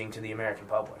damaging to the American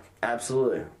public.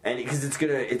 Absolutely. And because it's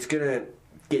gonna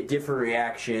get different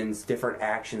reactions, different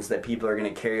actions that people are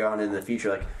gonna carry on in the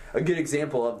future. A good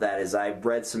example of that is I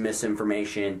read some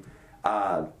misinformation.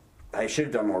 I should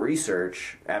have done more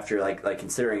research after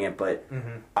considering it, but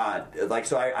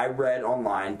so I read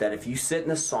online that if you sit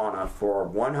in a sauna for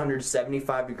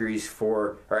 175 degrees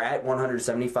at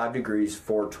 175 degrees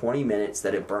for 20 minutes,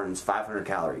 that it burns 500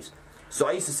 calories. So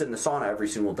I used to sit in the sauna every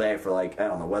single day for I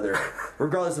don't know whether,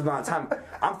 regardless of the amount of time,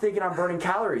 I'm thinking I'm burning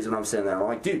calories when I'm sitting there. I'm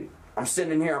like, dude, I'm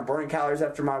sitting in here, I'm burning calories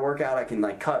after my workout. I can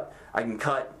cut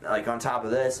on top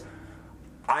of this.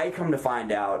 I come to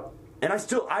find out. And I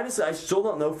still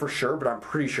don't know for sure, but I'm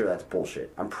pretty sure that's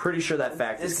bullshit. I'm pretty sure that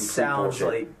fact is complete bullshit. It sounds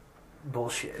like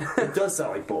bullshit. It does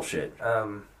sound like bullshit.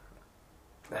 No,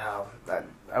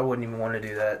 I wouldn't even want to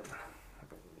do that.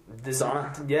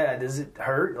 Sauna? Does it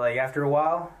hurt? After a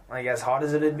while? As hot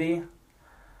as it'd be?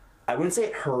 I wouldn't say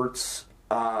it hurts.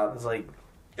 It's are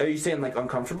you saying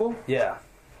uncomfortable? Yeah.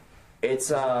 It's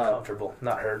uncomfortable.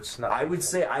 Not hurts. Not I would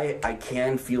say I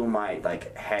can feel my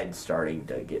head starting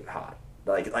to get hot.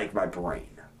 Like my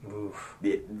brain. Oof.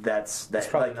 That's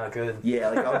probably not good. Yeah,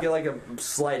 I'll get a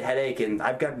slight headache, and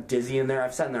I've gotten dizzy in there.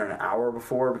 I've sat in there an hour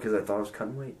before because I thought I was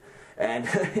cutting weight. And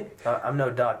I'm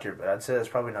no doctor, but I'd say that's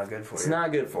probably not good for you. It's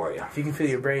not good for you. If you can feel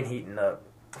your brain heating up,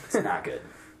 it's not good.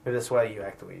 Maybe that's why you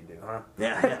act the way you do, huh?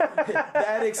 Yeah.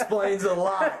 That explains a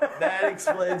lot.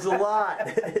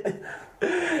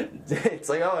 It's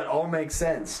it all makes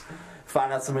sense.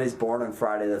 Find out somebody's born on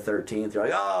Friday the 13th. You're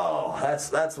like, oh,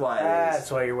 that's why. That's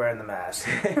why you're wearing the mask.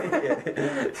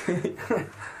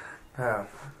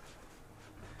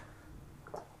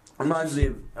 Reminds me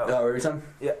of. What were you saying?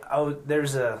 Yeah. On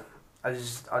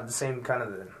the same kind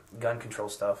of the gun control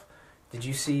stuff. Did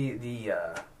you see the?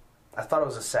 I thought it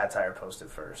was a satire post at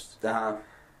first.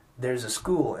 There's a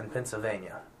school in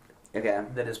Pennsylvania. Okay.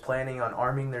 That is planning on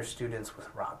arming their students with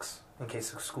rocks in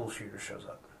case a school shooter shows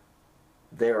up.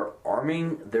 They're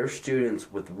arming their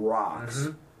students with rocks.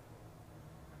 Mm-hmm.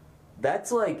 That's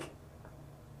what?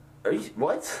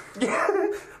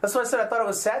 Yeah, that's what I said. I thought it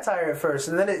was satire at first,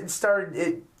 and then it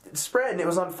spread, and it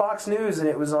was on Fox News, and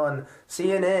it was on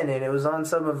CNN, and it was on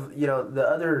some of the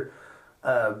other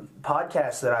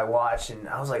podcasts that I watched, and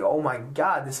I was like, oh my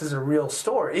god, this is a real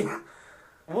story.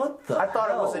 What the? I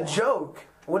thought hell? It was a joke.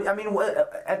 What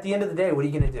at the end of the day, what are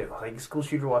you gonna do? A school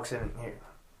shooter walks in here.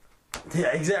 Yeah,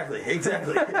 exactly. I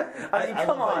mean,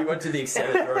 come on. You went to the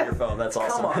extent of throwing your phone. That's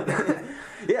awesome. Come on.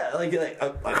 Yeah,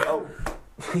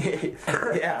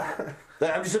 yeah.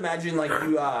 I'm just imagining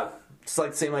you. It's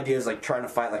the same idea as trying to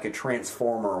fight a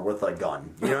transformer with a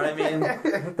gun. You know what I mean? Not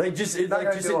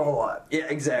gonna do a whole lot. Yeah,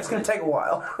 exactly. It's gonna take a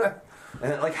while.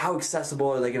 And how accessible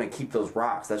are they gonna keep those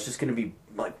rocks? That's just gonna be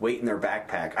weight in their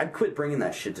backpack. I'd quit bringing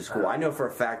that shit to school. I know for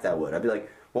a fact I would. I'd be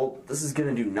like, well, this is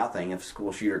going to do nothing if a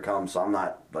school shooter comes, so I'm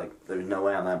not, there's no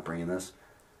way I'm not bringing this.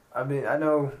 I mean, I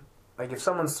know, if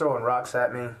someone's throwing rocks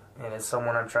at me, and it's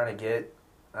someone I'm trying to get,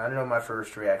 I know my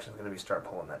first reaction is going to be start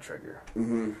pulling that trigger.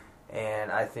 Mm-hmm. And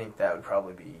I think that would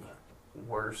probably be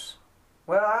worse.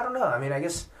 Well, I don't know. I mean, I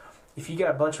guess if you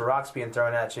got a bunch of rocks being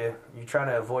thrown at you, you're trying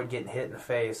to avoid getting hit in the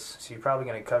face, so you're probably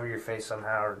going to cover your face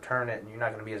somehow or turn it, and you're not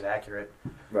going to be as accurate.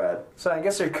 Right. So I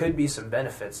guess there could be some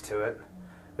benefits to it.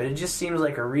 but it just seems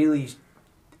like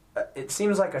it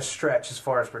seems like a stretch as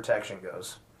far as protection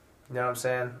goes. You know what I'm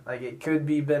saying? Like, it could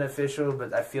be beneficial,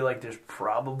 but I feel like there's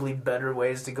probably better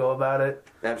ways to go about it.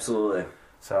 Absolutely.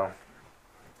 So,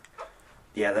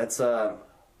 yeah, that's I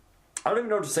don't even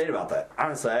know what to say about that.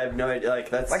 Honestly, I have no idea.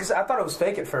 Like I said, I thought it was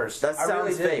fake at first. That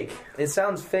sounds fake. It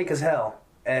sounds fake as hell,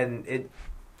 and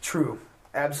true,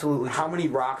 absolutely. How many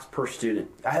rocks per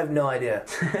student? I have no idea.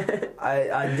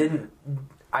 I didn't.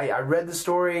 I read the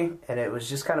story, and it was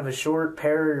just kind of a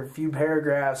few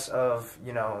paragraphs of,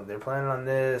 they're planning on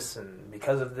this, and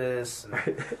because of this. And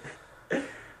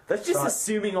that's just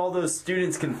assuming all those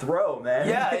students can throw, man.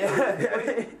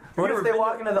 Yeah. What if they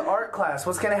walk into the art class?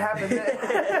 What's going to happen then?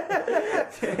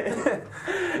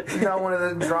 He's not one of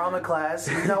the drama class.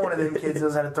 He's not one of them kids that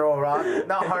knows how to throw a rock.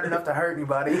 Not hard enough to hurt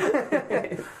anybody.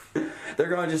 They're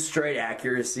going just straight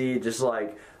accuracy, just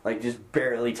like just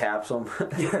barely taps them.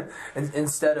 Yeah.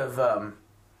 Instead of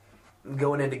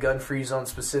going into gun-free zone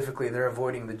specifically, they're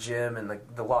avoiding the gym and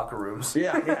the locker rooms.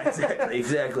 Yeah,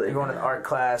 exactly. They're going to art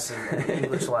class and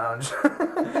English lounge.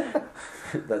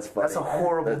 That's funny. That's a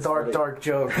horrible, dark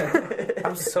joke.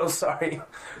 I'm so sorry.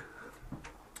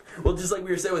 Well, just like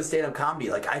we were saying with stand-up comedy,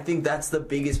 like, I think that's the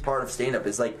biggest part of stand-up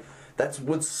is, like, that's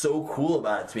what's so cool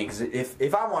about it to me. Because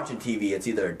if I'm watching TV, it's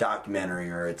either a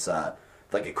documentary or it's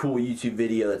like a cool YouTube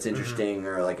video that's interesting,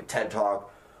 or like a TED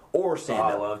Talk or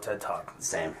stand-up. Oh, I love TED Talk.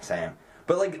 Same.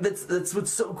 But, like, that's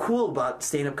what's so cool about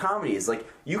stand-up comedy is, like,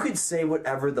 you could say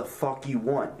whatever the fuck you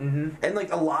want. Mm-hmm. And,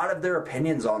 like, a lot of their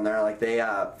opinions on there, like, they,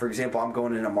 for example, I'm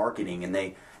going into marketing, and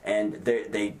they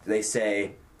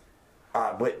say,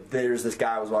 but there's this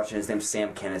guy I was watching, his name's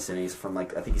Sam Kinison, he's from,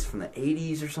 like, I think he's from the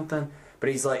 80s or something. But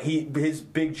he's like, his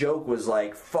big joke was,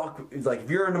 like, fuck, like, if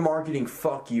you're into marketing,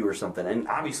 fuck you or something. And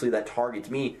obviously that targets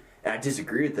me, and I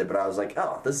disagree with it, but I was like,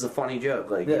 oh, this is a funny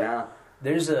joke. Like, yeah.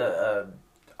 There's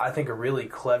I think a really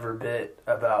clever bit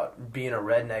about being a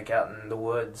redneck out in the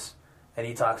woods, and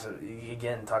he talks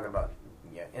again talking about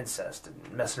incest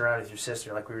and messing around with your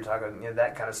sister, like we were talking,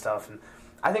 that kind of stuff, and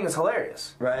I think it's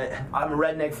hilarious. Right. I'm a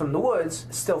redneck from the woods.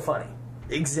 It's still funny.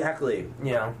 Exactly.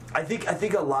 I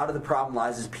think a lot of the problem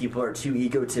lies is people are too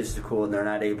egotistical and they're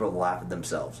not able to laugh at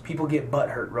themselves. People get butt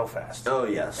hurt real fast. Oh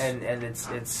yes. And it's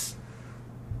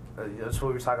that's what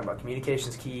we were talking about.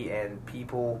 Communication's key, and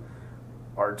people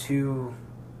are too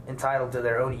entitled to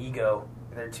their own ego.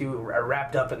 They're too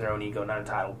wrapped up in their own ego, not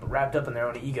entitled, but wrapped up in their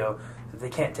own ego that they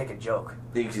can't take a joke.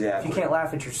 Exactly. If you can't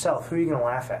laugh at yourself, who are you going to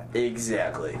laugh at?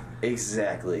 Exactly.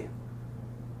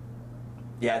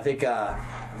 Yeah, I think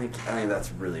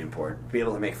that's really important. Be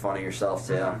able to make fun of yourself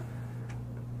too.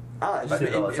 Mm-hmm. I do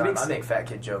it all the time. I make fat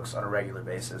kid jokes on a regular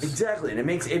basis. Exactly, and it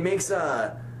makes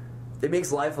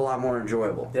life a lot more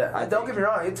enjoyable. Yeah, don't get me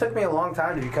wrong. It took me a long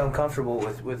time to become comfortable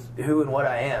with who and what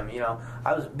I am.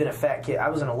 Been a fat kid. I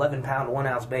was an 11-pound,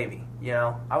 1-ounce baby.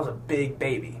 I was a big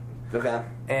baby. Okay.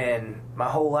 And my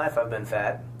whole life I've been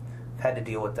fat. Had to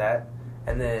deal with that.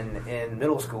 And then in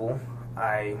middle school,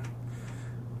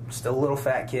 still a little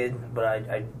fat kid, but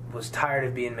I was tired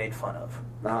of being made fun of.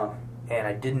 Uh-huh. And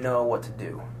I didn't know what to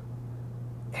do.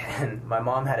 And my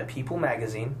mom had a People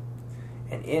magazine,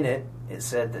 and in it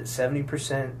said that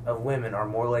 70% of women are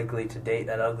more likely to date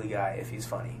an ugly guy if he's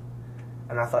funny.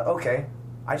 And I thought, okay,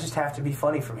 I just have to be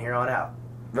funny from here on out.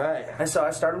 Right. And so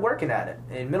I started working at it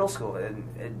in middle school, and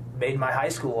it made my high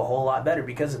school a whole lot better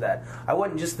because of that. I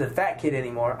wasn't just the fat kid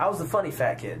anymore. I was the funny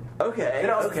fat kid. Okay. Then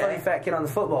I was the funny fat kid on the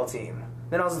football team.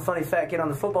 Then I was the funny fat kid on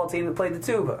the football team that played the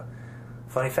tuba.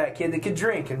 Funny fat kid that could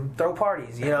drink and throw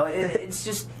parties. It's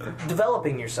just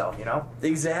developing yourself.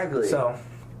 Exactly. So,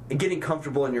 and getting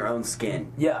comfortable in your own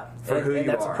skin. Yeah, for who you are.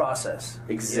 That's a process.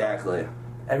 Exactly.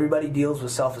 Everybody deals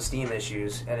with self-esteem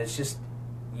issues, and it's just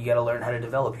you got to learn how to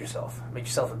develop yourself, make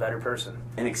yourself a better person,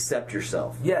 and accept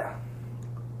yourself. Yeah.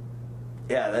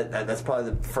 Yeah, that's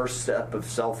probably the first step of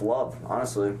self-love.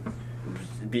 Honestly.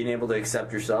 Being able to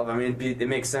accept yourself. I mean, it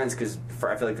makes sense because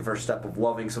I feel like the first step of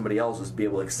loving somebody else is to be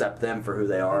able to accept them for who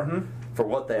they are, for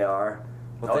what they are,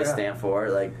 what they stand for.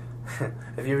 Like,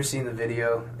 have you ever seen the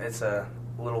video? It's a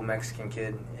little Mexican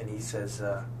kid, and he says,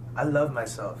 "I love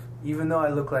myself, even though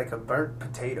I look like a burnt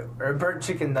potato or a burnt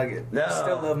chicken nugget. No. I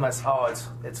still love myself." Oh,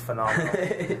 it's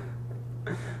phenomenal.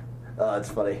 Oh, it's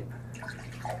funny.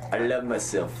 I love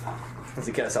myself. Does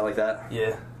it kind of sound like that?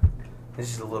 Yeah. He's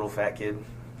just a little fat kid.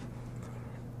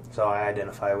 So I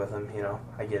identify with him,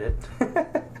 I get it.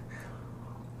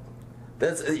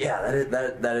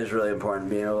 That is really important,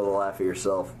 being able to laugh at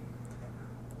yourself.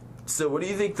 So what do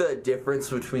you think the difference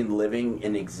between living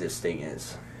and existing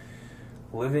is?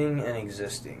 Living and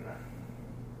existing.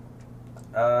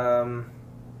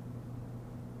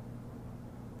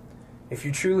 If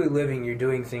you're truly living, you're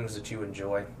doing things that you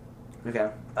enjoy.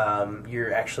 Okay.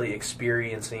 You're actually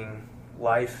experiencing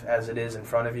life as it is in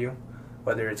front of you,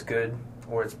 whether it's good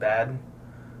or it's bad.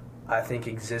 I think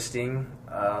existing,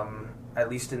 at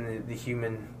least in the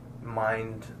human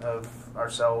mind of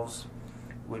ourselves,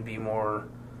 would be more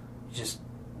just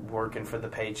working for the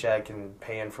paycheck and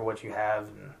paying for what you have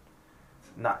and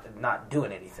not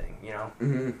doing anything, you know?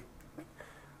 Mm-hmm.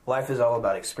 Life is all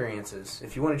about experiences.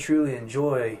 If you want to truly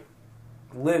enjoy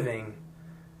living,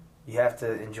 you have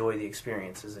to enjoy the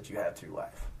experiences that you have through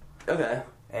life. Okay.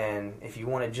 And if you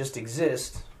want to just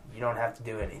exist, you don't have to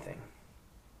do anything.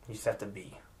 You just have to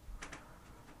be.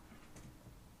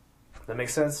 That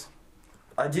makes sense?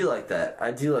 I do like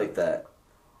that.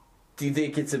 Do you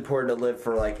think it's important to live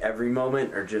for like every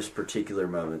moment or just particular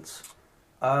moments?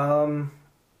 I'm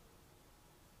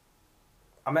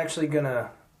actually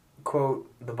gonna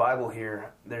quote the Bible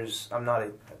here. There's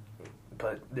a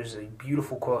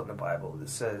beautiful quote in the Bible that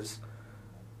says,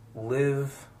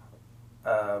 "Live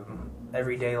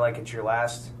every day like it's your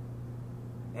last,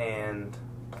 and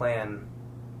plan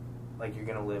like you're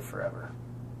gonna live forever."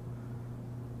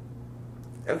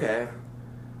 Okay.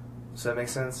 Does that make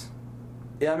sense?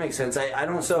 Yeah, that makes sense. I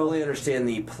don't totally understand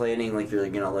the planning like you're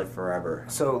going to live forever.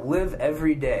 So live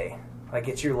every day like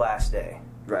it's your last day.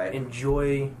 Right.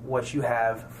 Enjoy what you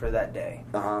have for that day.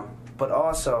 Uh-huh. But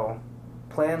also,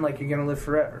 plan like you're going to live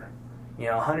forever.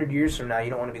 100 years from now, you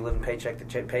don't want to be living paycheck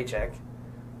to paycheck.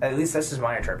 At least this is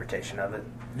my interpretation of it.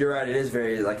 You're right. It is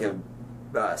very like a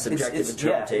subjective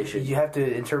interpretation. Yeah, you have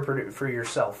to interpret it for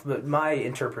yourself. But my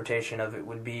interpretation of it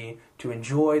would be to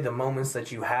enjoy the moments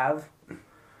that you have,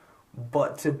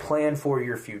 but to plan for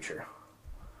your future.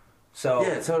 So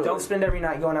yeah, totally. Don't spend every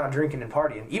night going out drinking and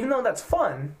partying, even though that's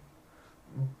fun.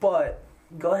 But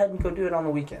go ahead and go do it on the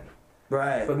weekend.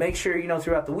 Right. But make sure,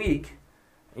 throughout the week,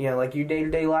 like your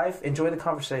day-to-day life, enjoy the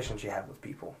conversations you have with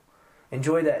people.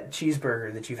 Enjoy that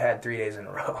cheeseburger that you've had 3 days in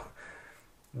a row.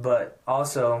 But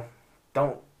also,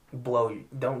 don't blow it,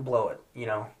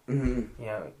 Mm-hmm.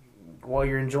 While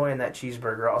you're enjoying that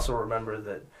cheeseburger, also remember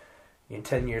that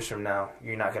 10 years from now,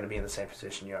 you're not going to be in the same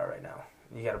position you are right now.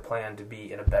 You got to plan to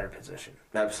be in a better position.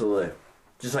 Absolutely.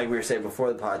 Just like we were saying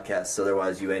before the podcast,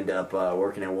 otherwise you end up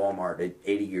working at Walmart at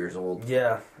 80 years old.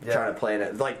 Yeah. Trying to plan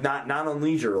it. Like, not on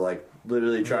leisure, like,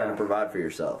 literally trying to provide for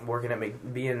yourself. Working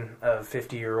at being a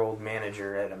 50-year-old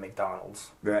manager at a McDonald's.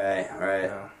 Right.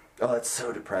 Yeah. Oh, that's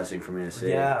so depressing for me to see.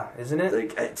 Yeah, isn't it?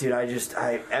 Like, dude,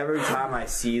 every time I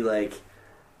see, like,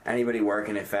 anybody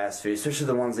working at fast food, especially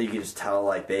the ones that you can just tell,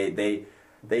 like, they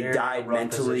died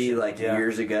mentally, position. Like,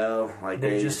 years ago. Like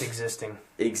they're just existing.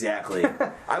 Exactly.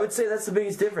 I would say that's the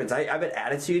biggest difference. I bet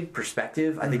attitude,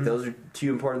 perspective, I think those are two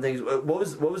important things.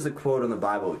 What was the quote on the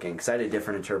Bible again? Because I had a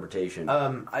different interpretation.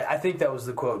 I think that was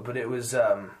the quote, but it was,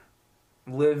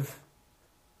 live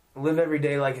every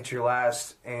day like it's your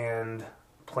last, and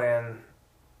plan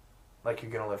like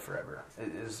you're going to live forever,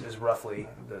 is roughly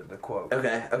the quote.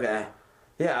 Okay.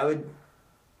 Yeah, I would...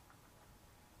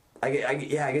 I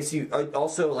guess you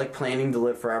also like planning to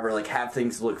live forever, like have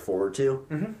things to look forward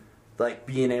to, like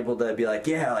being able to be like,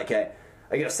 I got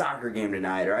a soccer game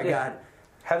tonight, or I got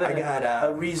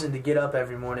a reason to get up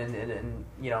every morning and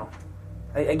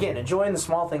again enjoying the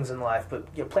small things in life,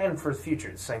 but planning for the future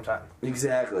at the same time.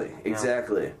 Exactly.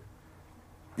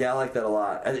 Yeah, I like that a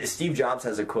lot. Steve Jobs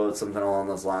has a quote, something along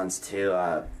those lines too.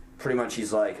 Pretty much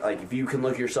he's like if you can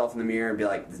look yourself in the mirror and be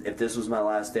like, if this was my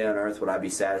last day on earth, would I be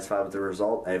satisfied with the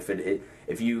result? And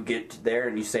if you get there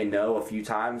and you say no a few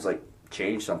times, like,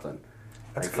 change something.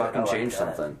 That's like, fucking change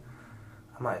that. something.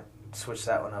 I might switch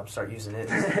that one up, start using it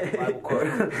as a Bible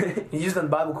quote. Using the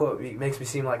Bible quote makes me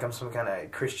seem like I'm some kind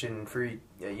of Christian freak,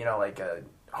 like a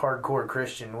hardcore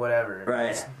Christian, whatever. Right.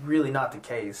 It's really not the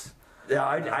case. Yeah,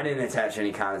 I didn't attach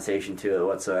any connotation to it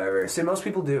whatsoever. See, most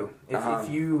people do. If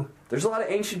you... There's a lot of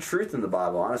ancient truth in the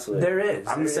Bible, honestly. There is.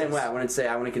 I'm the same way. I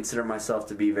wouldn't consider myself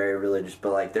to be very religious,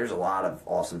 but like, there's a lot of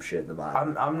awesome shit in the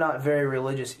Bible. I'm not very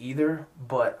religious either,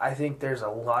 but I think there's a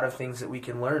lot of things that we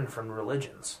can learn from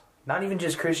religions. Not even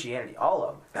just Christianity, all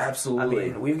of them. Absolutely. I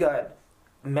mean, we've got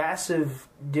massive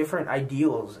different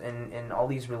ideals in all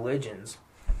these religions,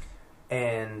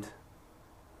 and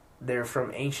they're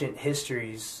from ancient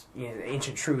histories,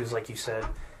 ancient truths, like you said.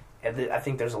 And I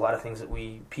think there's a lot of things that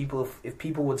if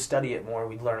people would study it more,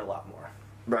 we'd learn a lot more.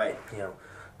 Right.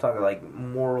 Talking like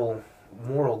moral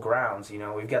grounds.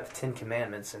 We've got the 10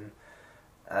 Commandments, and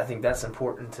I think that's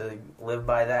important to live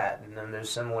by that. And then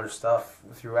there's similar stuff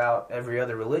throughout every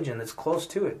other religion that's close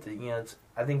to it.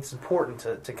 I think it's important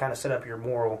to kind of set up your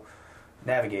moral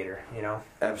navigator.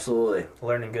 Absolutely.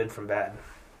 Learning good from bad.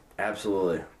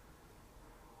 Absolutely.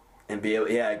 And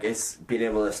I guess being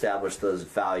able to establish those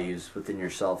values within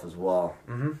yourself as well.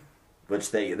 Mm-hmm.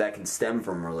 Which that can stem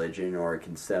from religion, or it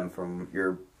can stem from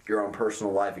your own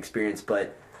personal life experience.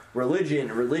 But religion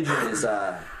is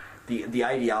the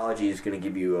ideology is going to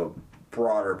give you a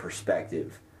broader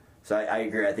perspective. So I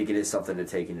agree. I think it is something to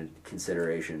take into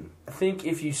consideration. I think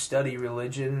if you study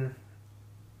religion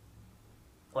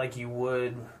like you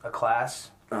would a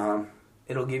class,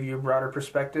 it'll give you a broader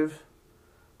perspective.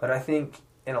 But I think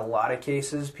in a lot of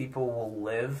cases, people will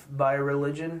live by a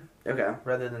religion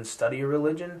rather than study a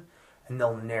religion, and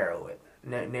they'll narrow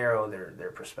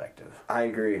their perspective. I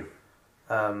agree.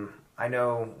 I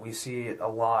know we see it a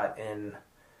lot in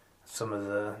some of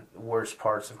the worst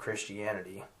parts of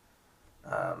Christianity.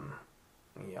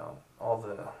 All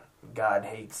the God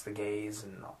hates the gays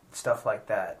and stuff like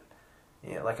that.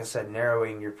 Like I said,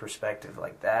 narrowing your perspective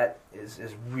like that is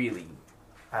really,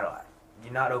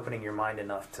 you're not opening your mind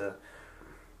enough to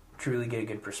truly get a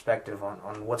good perspective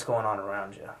on what's going on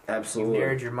around you. Absolutely. You've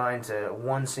narrowed your mind to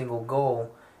one single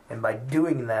goal, and by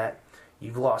doing that,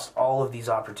 you've lost all of these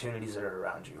opportunities that are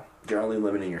around you. You're only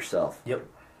limiting yourself. Yep.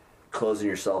 Closing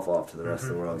yourself off to the rest of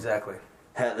the world. Exactly.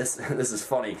 This is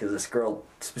funny because this girl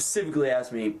specifically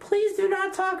asked me, please do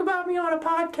not talk about me on a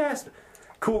podcast.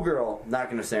 Cool girl, not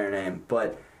going to say her name,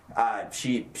 but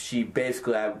she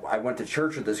basically, I went to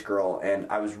church with this girl, and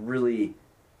I was really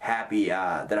happy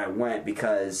that I went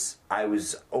because I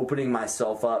was opening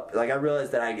myself up. Like, I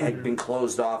realized that I had been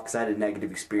closed off because I had a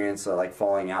negative experience, like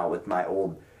falling out with my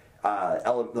old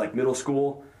middle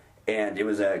school. And it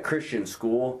was a Christian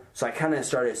school, so I kind of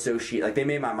started associate. Like, they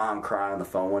made my mom cry on the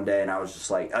phone one day, and I was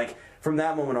just like, from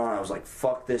that moment on, I was like,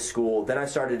 fuck this school. Then I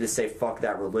started to say, fuck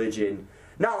that religion.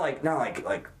 Not like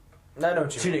I know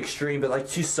to an extreme, but like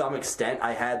to some extent,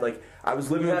 I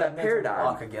was living with that paradigm.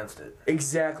 Walk against it.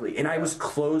 Exactly, and I was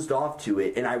closed off to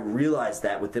it, and I realized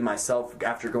that within myself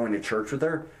after going to church with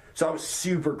her. So I was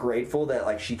super grateful that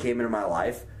like she came into my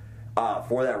life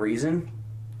for that reason.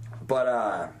 But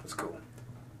that's cool.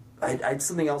 I had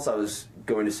something else I was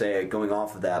going to say going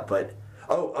off of that, but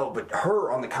but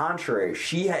her, on the contrary,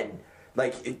 she had,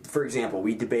 for example,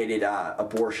 we debated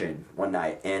abortion one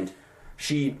night, and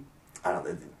I'm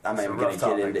not even going to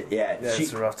get into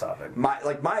it's a rough topic.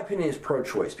 My opinion is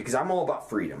pro-choice because I'm all about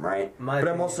freedom, right? But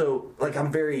I'm also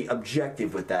I'm very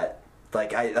objective with that.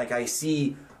 I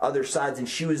see other sides, and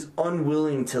she was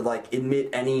unwilling to admit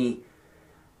any.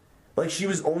 She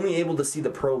was only able to see the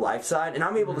pro-life side, and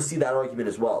I'm able to see that argument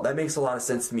as well. That makes a lot of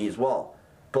sense to me as well.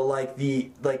 But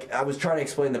I was trying to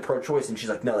explain the pro-choice, and she's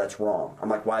like, "No, that's wrong." I'm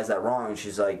like, "Why is that wrong?" And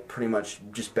she's like, pretty much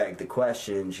just begged the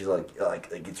question. And she's like,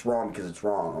 it's wrong because it's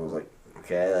wrong. I was like,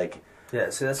 okay,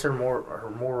 yeah. So that's her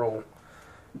moral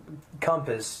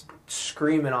compass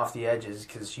screaming off the edges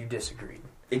because you disagreed.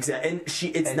 Exactly, and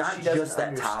it's not just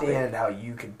that topic. Understand how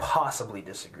you could possibly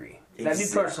disagree. Exactly. Now,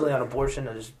 me personally on abortion,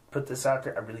 I just put this out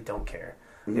there. I really don't care.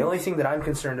 Mm-hmm. The only thing that I'm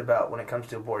concerned about when it comes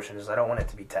to abortion is I don't want it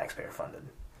to be taxpayer funded.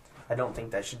 I don't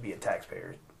think that should be a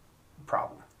taxpayer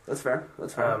problem. That's fair.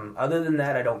 Other than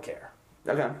that, I don't care.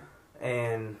 Okay.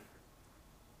 And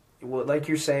like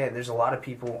you're saying, there's a lot of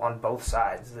people on both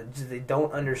sides that they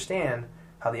don't understand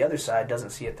how the other side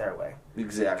doesn't see it their way.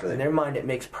 Exactly. In their mind, it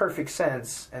makes perfect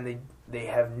sense, and they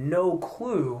have no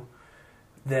clue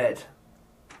that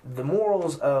the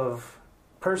morals of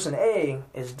person A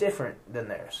is different than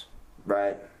theirs.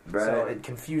 Right. So it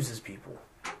confuses people.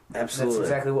 Absolutely. That's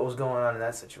exactly what was going on in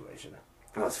that situation.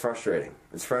 Oh, it's frustrating.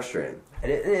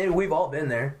 And we've all been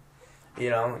there.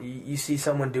 You see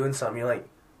someone doing something, you're like,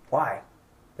 why?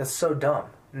 That's so dumb.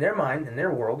 In their mind, in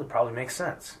their world, it probably makes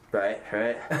sense. Right.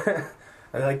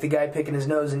 Like the guy picking his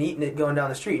nose and eating it going down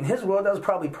the street. In his world, that was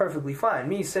probably perfectly fine.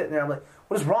 Me sitting there, I'm like,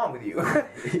 what is wrong with you?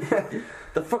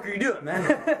 The fuck are you doing, man?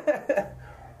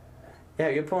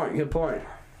 Yeah, good point.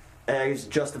 It's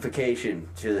justification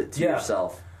to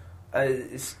yourself.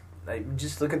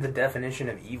 Just look at the definition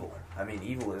of evil. I mean,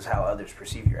 evil is how others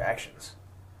perceive your actions.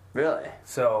 Really?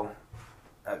 So,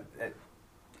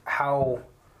 how...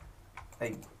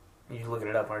 you're looking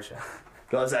it up, aren't you?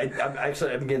 Because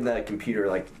I'm getting that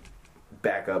computer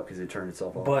back up because it turned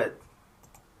itself off. But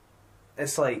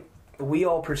it's we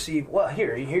all perceive. Well,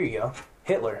 here you go.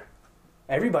 Hitler.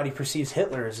 Everybody perceives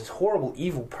Hitler as this horrible,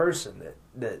 evil person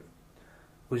that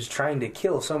was trying to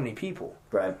kill so many people.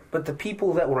 Right. But the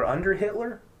people that were under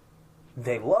Hitler,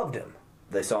 they loved him.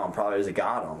 They saw him probably as a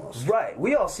god almost. Right.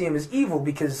 We all see him as evil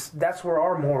because that's where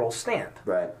our morals stand.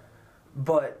 Right.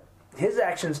 But his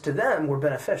actions to them were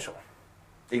beneficial.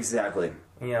 Exactly.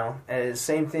 And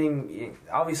same thing,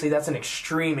 obviously that's an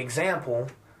extreme example,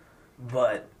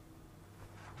 but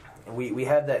we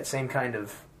have that same kind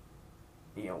of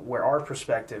where our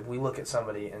perspective, we look at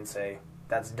somebody and say,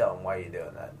 that's dumb, why are you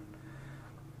doing that?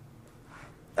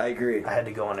 I agree. I had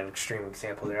to go on an extreme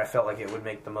example there. I felt like it would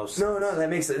make the most No,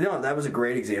 that was a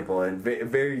great example and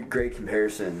very great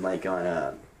comparison, like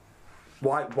on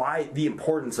why the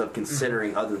importance of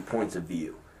considering other points of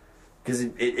view. Because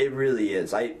it really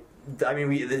is. I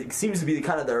mean, it seems to be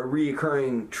kind of the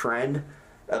reoccurring trend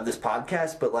of this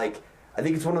podcast, but like, I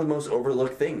think it's one of the most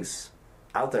overlooked things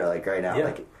out there, like right now.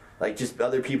 Yeah. Like just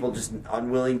other people just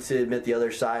unwilling to admit the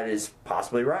other side is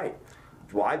possibly right.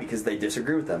 Why? Because they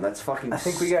disagree with them. That's fucking I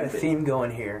think we got a theme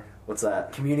going here. What's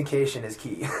that? Communication is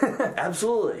key.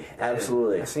 Absolutely.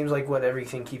 It seems like what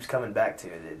everything keeps coming back to.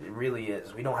 It really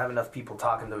is. We don't have enough people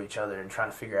talking to each other and trying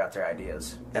to figure out their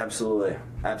ideas. Absolutely.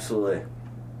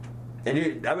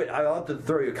 And I'll have to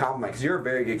throw you a compliment because you're a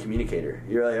very good communicator.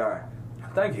 You really are.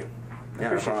 Thank you. Yeah,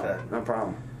 Appreciate that. No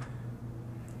problem.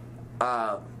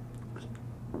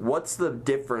 What's the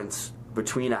difference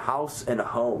between a house and a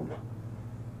home?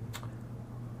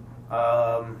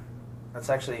 That's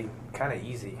actually kind of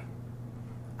easy.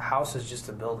 A house is just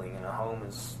a building, and a home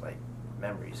is like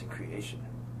memories and creation.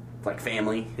 Like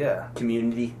family? Yeah.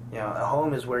 Community? A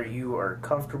home is where you are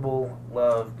comfortable,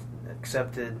 loved,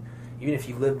 accepted. Even if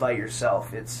you live by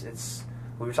yourself, it's.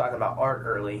 We were talking about art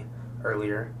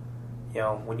earlier.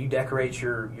 When you decorate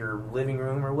your living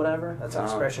room or whatever, that's an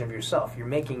expression of yourself. You're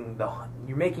making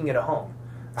it a home.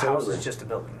 A house is just a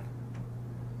building.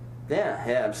 Yeah,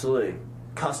 absolutely.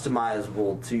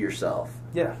 Customizable to yourself.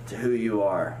 Yeah. To who you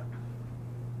are.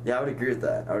 Yeah, I would agree with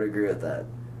that.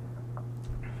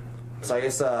 So I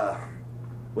guess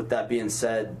with that being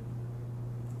said,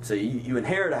 so you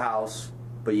inherit a house,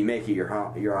 but you make it your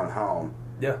own home.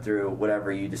 Yeah. Through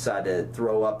whatever you decide to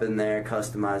throw up in there,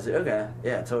 customize it. Okay.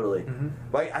 Yeah, totally. Mm-hmm.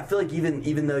 But I feel like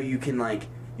even though you can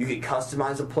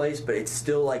customize a place, but it's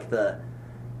still like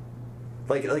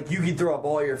like you can throw up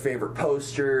all your favorite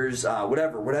posters,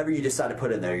 whatever you decide to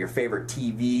put in there, your favorite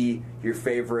TV, your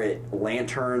favorite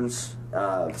lanterns.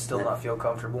 Still not feel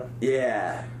comfortable.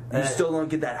 Yeah. You still don't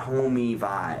get that homey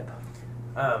vibe.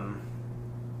 I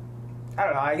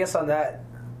don't know. I guess on that,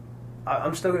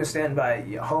 I'm still going to stand by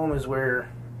home is where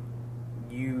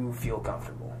you feel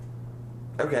comfortable.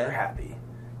 Okay. You're happy.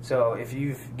 So if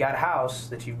you've got a house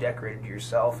that you've decorated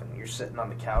yourself and you're sitting on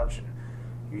the couch and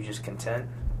you're just content,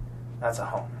 that's a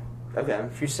home. Okay.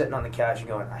 If you're sitting on the couch and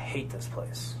going, I hate this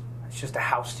place. It's just a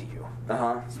house to you.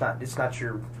 It's not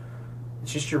your.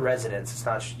 It's just your residence.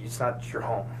 It's not your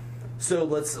home. So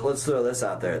let's throw this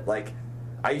out there. Like,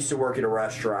 I used to work at a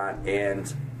restaurant,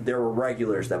 and there were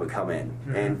regulars that would come in,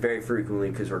 and very frequently,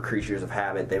 because we're creatures of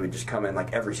habit, they would just come in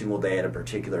like every single day at a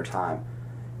particular time.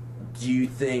 Do you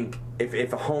think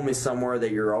if a home is somewhere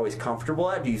that you're always comfortable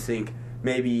at, do you think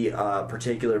maybe a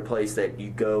particular place that you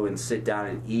go and sit down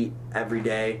and eat every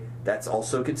day, that's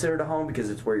also considered a home because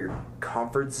it's where your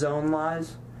comfort zone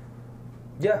lies?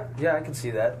 Yeah, I can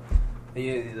see that.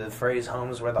 The phrase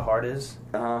 "home is where the heart is."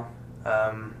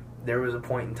 There was a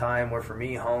point in time where, for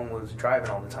me, home was driving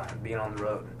all the time, being on the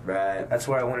road. Right. That's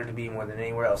where I wanted to be more than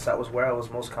anywhere else. That was where I was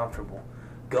most comfortable.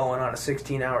 Going on a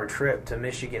 16-hour trip to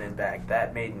Michigan and back,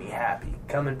 that made me happy.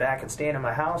 Coming back and staying in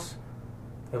my house,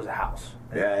 it was a house.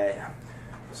 Yeah.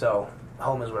 So,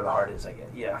 home is where the heart is, I guess.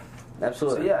 Yeah.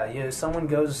 Absolutely. So, someone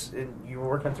goes, you're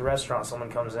working at the restaurant,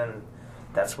 someone comes in,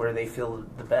 that's where they feel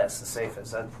the best, the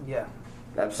safest. Absolutely.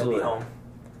 That'd be home.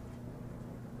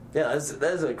 Yeah,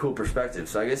 that is a cool perspective.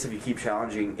 So I guess if you keep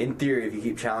challenging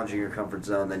your comfort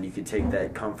zone, then you can take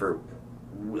that comfort,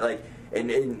 like,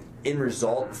 and in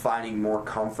result, finding more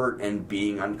comfort and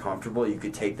being uncomfortable, you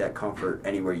could take that comfort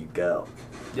anywhere you go.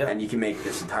 Yeah. And you can make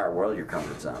this entire world your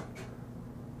comfort zone.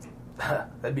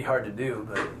 That'd be hard to do,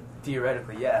 but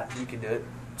theoretically, yeah, you can do it.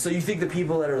 So you think the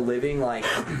people that are living, like,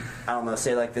 I don't know,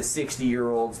 say like the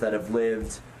 60-year-olds that have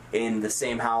lived in the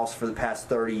same house for the past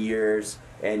 30 years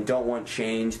and don't want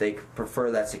change, they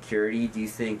prefer that security, do you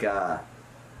think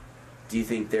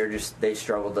they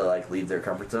struggle to like leave their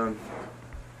comfort zone?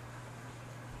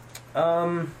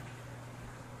 Or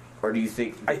do you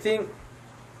think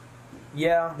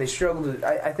yeah, they struggle to.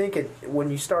 I think when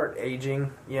you start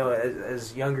aging,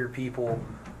 as younger people,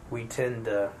 we tend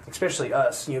to, especially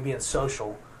us, being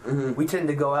social, we tend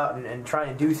to go out and try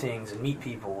and do things and meet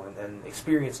people and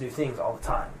experience new things all the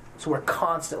time. So we're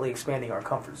constantly expanding our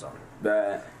comfort zone.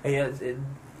 Right. And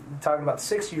talking about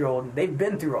the 60-year-old, they've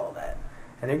been through all that.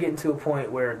 And they're getting to a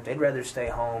point where they'd rather stay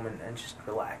home and just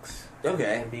relax.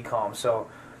 Okay. And be calm. So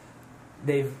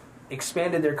they've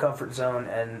expanded their comfort zone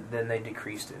and then they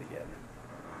decreased it again.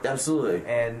 Absolutely.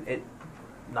 And it,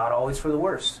 not always for the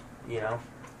worse,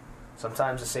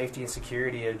 Sometimes the safety and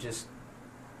security of just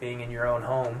being in your own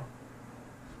home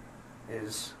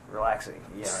is relaxing.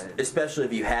 Yeah, especially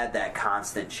if you had that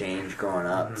constant change growing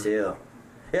up too.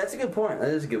 Yeah, that's a good point. That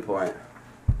is a good point.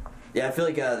 Yeah, I feel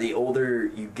like the older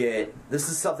you get, this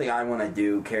is something I want to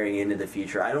do carrying into the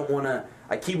future. I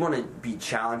keep want to be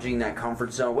challenging that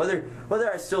comfort zone.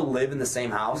 Whether I still live in the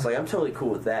same house, like I'm totally cool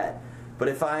with that. But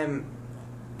if I'm,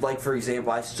 like for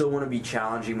example, I still want to be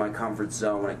challenging my comfort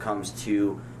zone when it comes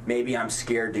to maybe I'm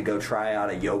scared to go try out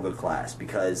a yoga class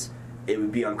because it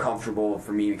would be uncomfortable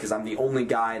for me because I'm the only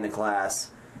guy in the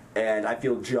class and I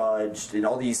feel judged and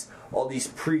all these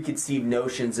preconceived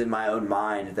notions in my own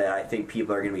mind that I think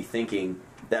people are going to be thinking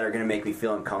that are going to make me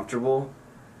feel uncomfortable.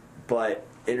 But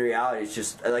in reality, it's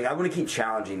just like I want to keep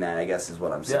challenging that, I guess is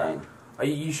what I'm saying. Yeah.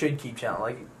 You should keep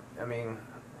challenging. Like, I mean,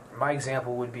 my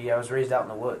example would be I was raised out in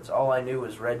the woods. All I knew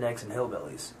was rednecks and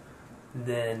hillbillies.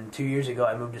 Then 2 years ago,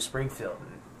 I moved to Springfield.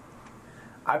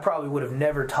 I probably would have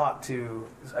never talked to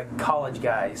a college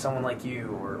guy, someone like you,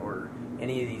 or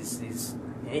any of these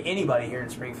anybody here in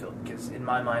Springfield, because in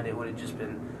my mind it would have just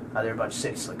been they're a bunch of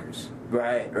city slickers.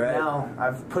 Right. Now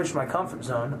I've pushed my comfort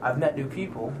zone. I've met new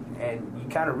people, and you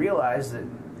kind of realize that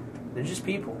they're just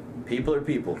people. People are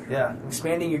people. Yeah,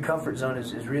 expanding your comfort zone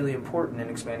is really important in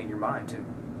expanding your mind too.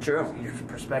 True. Your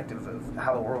perspective of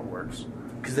how the world works.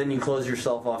 Because then you close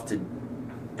yourself off to.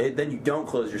 Then you don't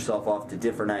close yourself off to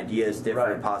different ideas,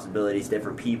 different possibilities,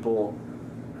 different people.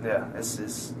 Yeah,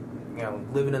 it's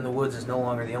living in the woods is no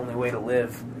longer the only way to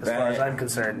live, as far as I'm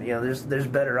concerned. There's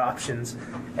better options,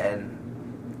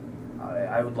 and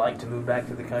I would like to move back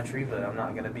to the country, but I'm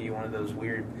not going to be one of those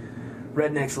weird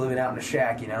rednecks living out in a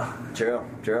shack, True.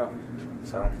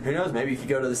 So who knows? Maybe you could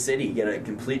go to the city, get a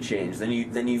complete change. Then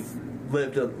you've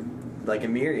lived a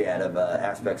myriad of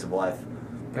aspects of life.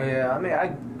 Yeah, I mean,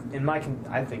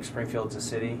 I think Springfield's a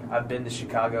city. I've been to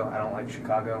Chicago. I don't like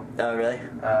Chicago. Oh, really?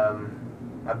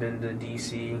 I've been to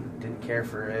D.C. Didn't care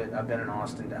for it. I've been in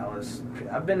Austin, Dallas.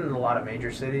 I've been in a lot of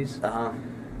major cities.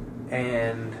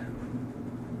 And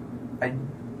I,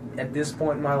 at this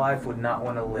point in my life, would not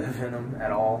want to live in them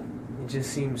at all. It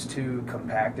just seems too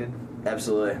compacted.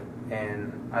 Absolutely.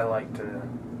 And I like to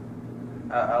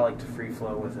free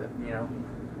flow with it.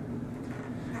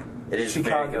 It is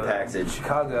Chicago. Very compacted.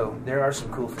 Chicago, there are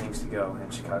some cool things to go in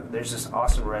Chicago. There's this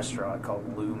awesome restaurant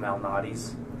called Lou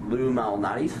Malnati's. Lou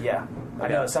Malnati's? Yeah. Okay. I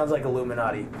know, it sounds like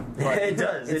Illuminati. It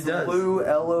does. It's Lou,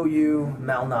 L-O-U,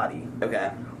 Malnati.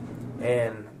 Okay.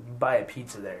 And you buy a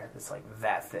pizza there. It's like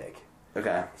that thick.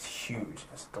 Okay. It's huge.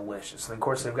 It's delicious. And of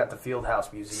course, they've got the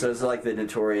Fieldhouse Museum. So it's like the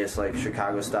notorious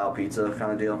Chicago-style pizza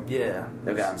kind of deal? Yeah.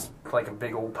 Okay. It's like a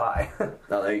big old pie.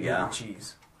 Oh, there you go.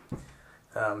 Cheese.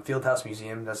 Fieldhouse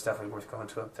Museum, that's definitely worth going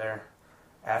to up there.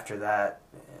 After that,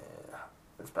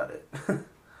 that's about it.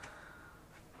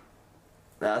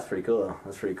 That's pretty cool, though.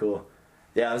 That's pretty cool.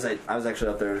 Yeah, I was actually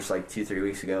up there just 2-3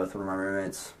 weeks ago with one of my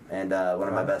roommates and one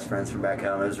of my best friends from back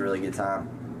home. It was a really good time.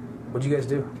 What'd you guys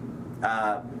do?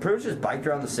 Pretty much just biked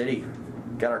around the city.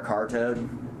 Got our car towed.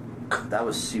 That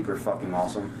was super fucking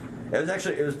awesome. It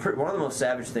was one of the most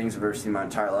savage things I've ever seen in my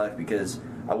entire life because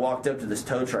I walked up to this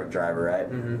tow truck driver, right?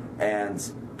 Mm-hmm.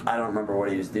 And I don't remember what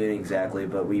he was doing exactly,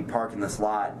 but we parked in this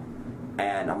lot,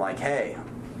 and I'm like, hey,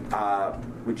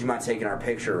 would you mind taking our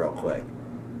picture real quick?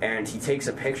 And he takes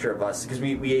a picture of us, because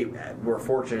we were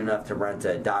fortunate enough to rent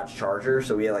a Dodge Charger,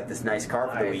 so we had this nice car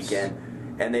for the weekend,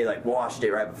 and they washed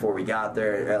it right before we got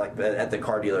there, at the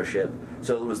car dealership.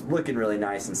 So it was looking really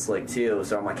nice and slick too.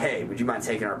 So I'm like, hey, would you mind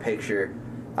taking our picture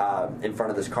in front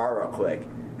of this car real quick?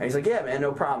 And he's like, yeah, man,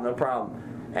 no problem.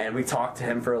 And we talked to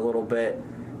him for a little bit,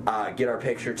 get our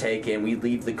picture taken. We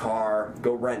leave the car,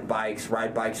 go rent bikes,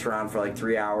 ride bikes around for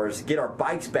 3 hours, get our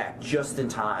bikes back just in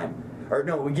time. Or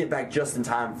no, we get back just in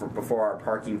time before our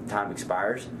parking time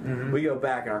expires. Mm-hmm. We go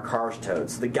back and our car's towed.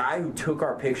 So the guy who took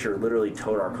our picture literally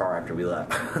towed our car after we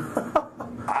left.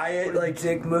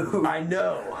 Dick move. I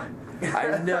know.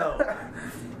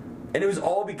 And it was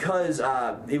all because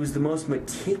it was the most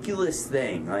meticulous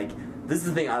thing. This is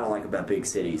the thing I don't like about big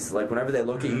cities. Whenever they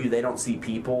look at you, they don't see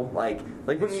people. When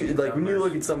you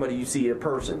look at somebody, you see a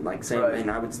person.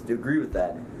 And I would agree with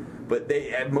that. But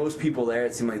most people there,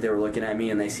 it seemed like they were looking at me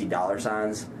and they see dollar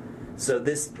signs. So what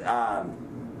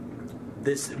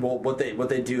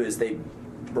they do is they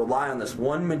rely on this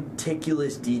one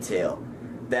meticulous detail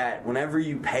that whenever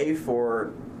you pay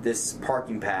for this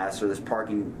parking pass or this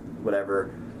parking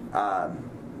whatever,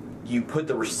 you put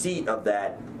the receipt of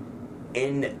that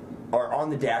in or on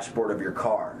the dashboard of your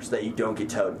car so that you don't get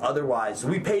towed. Otherwise,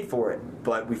 we paid for it,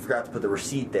 but we forgot to put the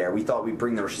receipt there. We thought we'd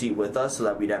bring the receipt with us so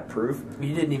that we'd have proof.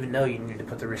 You didn't even know you needed to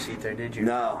put the receipt there, did you?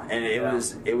 No, and it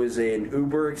was an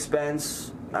Uber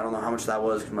expense. I don't know how much that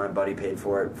was because my buddy paid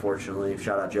for it, fortunately.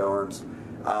 Shout out Joe Arms.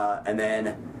 And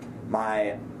then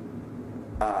my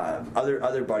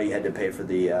other buddy had to pay for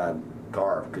the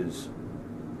car because,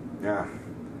 yeah.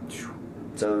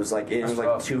 So it was like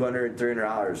 $200,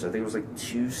 $300. I think it was like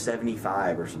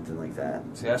 $275 or something like that.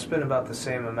 See, I spent about the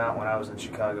same amount when I was in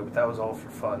Chicago, but that was all for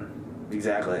fun.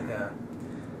 Exactly. Yeah.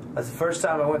 That's the first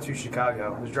time I went through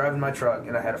Chicago. I was driving my truck,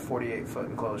 and I had a 48-foot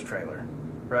enclosed trailer,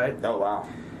 right? Oh, wow.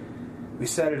 We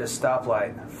sat at a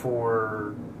stoplight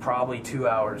for probably 2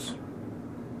 hours,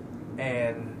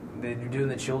 and they're doing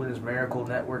the Children's Miracle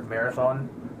Network Marathon.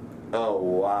 Oh,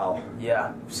 wow.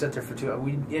 Yeah, sat there for 2 hours.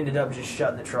 We ended up just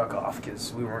shutting the truck off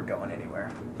because we weren't going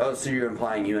anywhere. Oh, so you're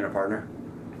implying you and a partner?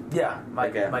 Yeah, my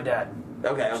dad.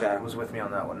 Okay. Was with me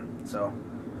on that one, so...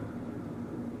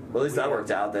 Well, at least that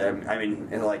worked out then. I mean,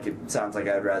 it sounds like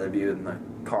I'd rather be in the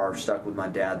car stuck with my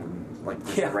dad than like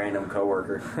just a random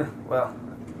coworker. Well,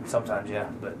 sometimes, yeah,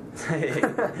 but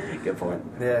good point.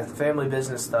 Yeah, family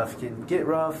business stuff can get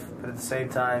rough, but at the same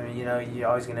time, you're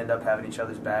always gonna end up having each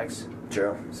other's backs.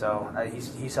 True. So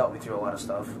he's helped me through a lot of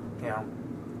stuff,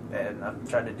 and I've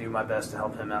tried to do my best to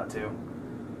help him out too.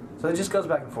 So it just goes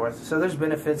back and forth. So there's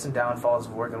benefits and downfalls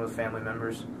of working with family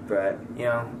members. Right.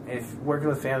 If working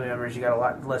with family members, you got a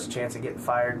lot less chance of getting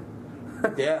fired.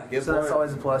 Yeah, good So point. that's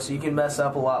always a plus. You can mess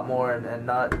up a lot more and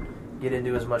not get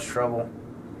into as much trouble.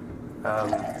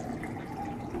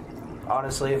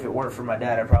 Honestly, if it weren't for my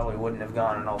dad, I probably wouldn't have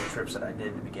gone on all the trips that I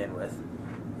did to begin with.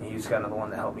 He was kind of the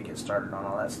one that helped me get started on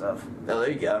all that stuff. Oh,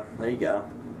 there you go.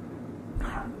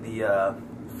 The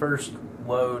first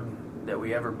load that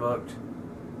we ever booked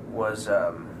was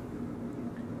a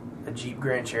Jeep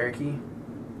Grand Cherokee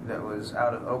that was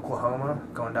out of Oklahoma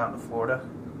going down to Florida.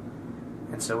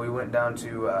 And so we went down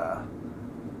to,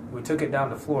 we took it down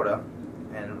to Florida,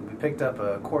 and we picked up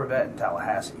a Corvette in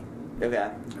Tallahassee. Okay.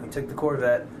 We took the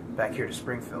Corvette back here to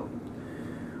Springfield.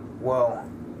 Well,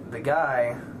 the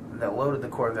guy that loaded the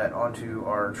Corvette onto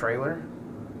our trailer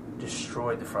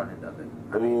destroyed the front end of it.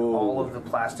 I mean, all of the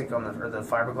plastic on the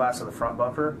fiberglass of the front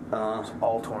bumper was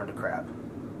all torn to crap.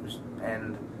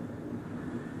 And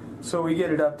so we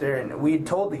get it up there, and we had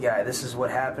told the guy, this is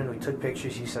what happened. We took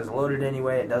pictures. He says, load it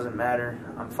anyway. It doesn't matter.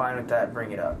 I'm fine with that.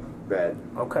 Bring it up. Right.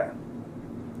 Okay.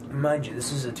 Mind you,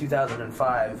 this is a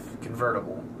 2005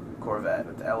 convertible Corvette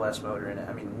with the LS motor in it.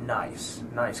 I mean, nice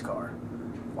car.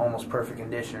 Almost perfect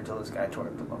condition until this guy tore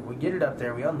up the motor. We get it up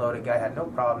there. We unload it. Guy had no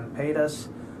problem. Paid us.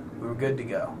 We were good to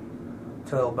go.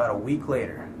 Till about a week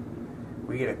later,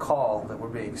 we get a call that we're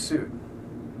being sued.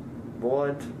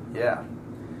 What? Yeah.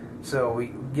 So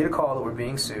we get a call that we're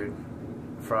being sued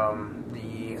from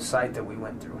the site that we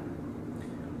went through.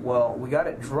 Well, we got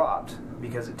it dropped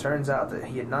because it turns out that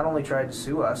he had not only tried to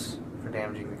sue us for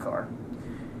damaging the car,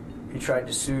 he tried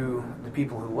to sue the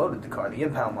people who loaded the car, the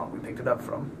impound lot we picked it up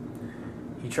from.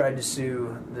 He tried to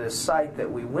sue the site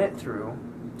that we went through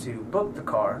to book the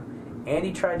car, and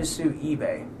he tried to sue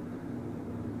eBay.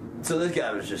 So this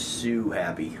guy was just sue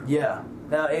happy. Yeah.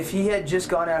 Now, if he had just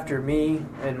gone after me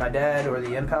and my dad or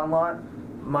the impound lot,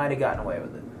 might have gotten away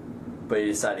with it. But he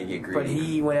decided to get greedy. But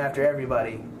he went after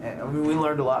everybody. And, I mean, we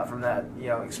learned a lot from that,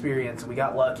 experience. We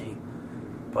got lucky.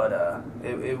 But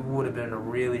it would have been a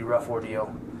really rough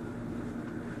ordeal.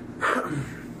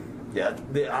 Yeah,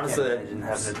 honestly, I didn't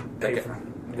have to pay for.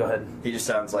 Go ahead. He just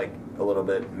sounds like a little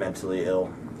bit mentally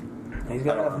ill. He's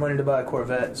got enough money to buy a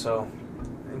Corvette, so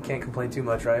can't complain too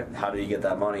much, right? How did he get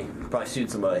that money? Probably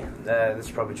sued somebody. That's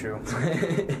probably true.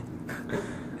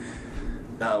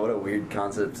 What a weird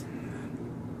concept.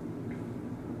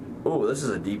 Oh, this is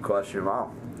a deep question.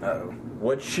 Wow. Uh-oh.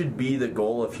 What should be the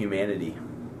goal of humanity?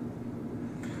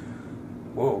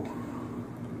 Whoa.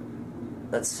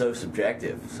 That's so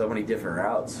subjective. So many different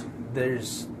routes.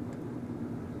 There's...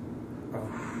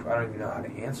 I don't even know how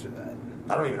to answer that.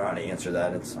 I don't even know how to answer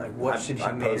that. It's like, what should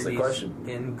humanity's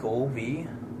end goal be?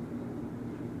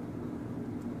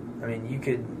 I mean, you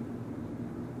could...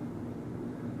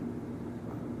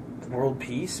 World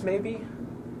peace, maybe?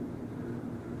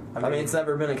 I mean, it's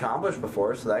never been accomplished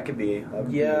before, so that could be a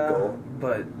goal.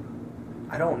 But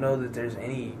I don't know that there's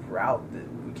any route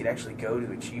that we could actually go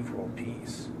to achieve world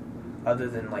peace. Other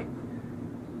than,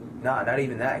 not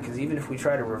even that. Because even if we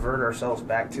try to revert ourselves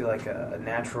back to, a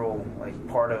natural,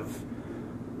 part of...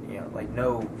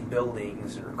 no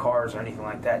buildings or cars or anything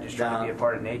like that, just trying to be a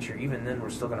part of nature, even then we're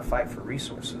still going to fight for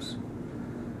resources.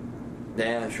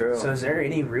 Yeah, true. So is there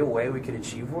any real way we could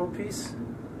achieve world peace?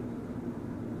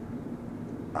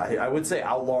 I would say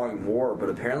outlawing war, but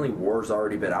apparently war's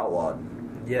already been outlawed.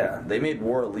 Yeah. They made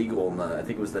war illegal in I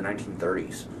think it was the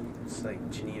 1930s. It's like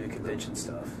Geneva Convention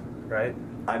stuff, right?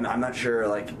 I'm not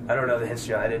sure, I don't know the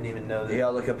history. I didn't even know that. You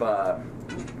gotta look up,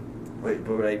 Wait,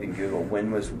 what would I even Google?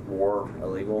 When was war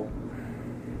illegal?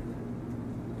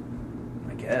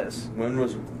 I guess. When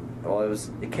was... Well,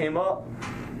 it came up.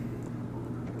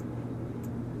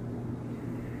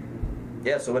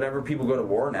 Yeah, so whenever people go to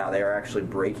war now, they are actually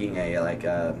breaking a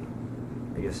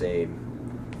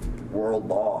world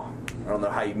law. I don't know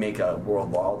how you make a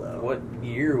world law, though. What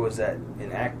year was that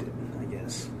enacted, I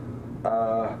guess?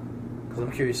 Because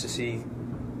I'm curious to see.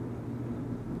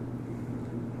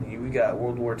 We got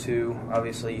World War II.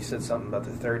 Obviously, you said something about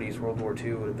the 30s. World War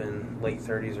II would have been late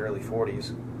 30s, early 40s.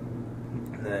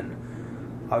 And then,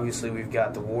 obviously, we've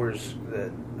got the wars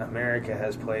that America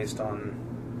has placed on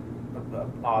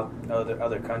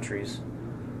other countries.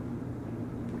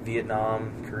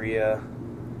 Vietnam, Korea.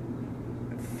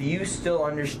 Few still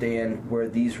understand where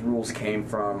these rules came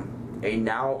from. A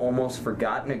now almost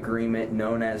forgotten agreement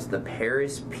known as the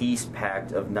Paris Peace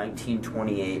Pact of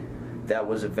 1928 that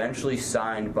was eventually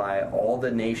signed by all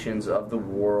the nations of the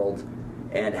world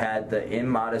and had the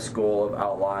immodest goal of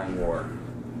outlawing war.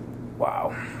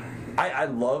 Wow. I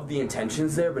love the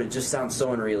intentions there, but it just sounds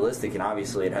so unrealistic, and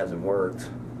obviously it hasn't worked.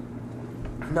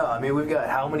 No, I mean, we've got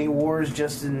how many wars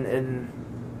just in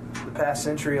the past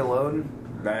century alone?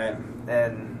 Right.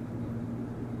 And...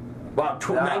 Wow,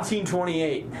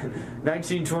 1928.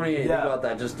 1928, Yeah. think about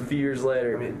that, just a few years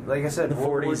later. I mean, like I said, The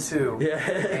World 40s. War II, Yeah.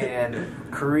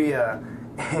 and Korea,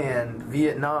 and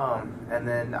Vietnam, and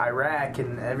then Iraq,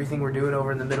 and everything we're doing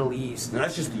over in the Middle East. And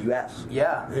that's just the U.S.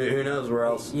 Yeah. Who knows where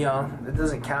else? You know, it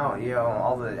doesn't count,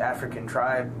 all the African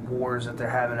tribe wars that they're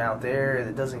having out there.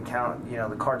 It doesn't count,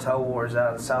 the cartel wars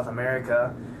out of South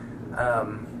America.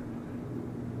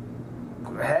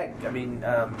 Heck, I mean,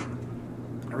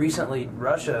 recently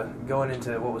Russia going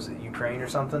into, what was it, Ukraine or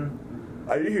something?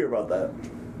 I did hear about that.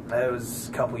 That was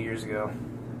a couple years ago.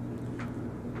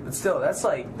 But still, that's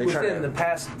like They within the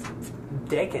past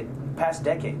decade,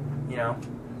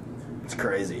 It's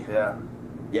crazy. Yeah.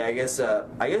 Yeah, I guess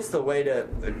the way to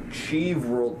achieve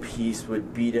world peace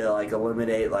would be to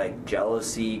eliminate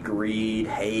jealousy, greed,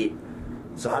 hate.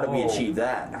 So how do we achieve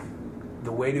that?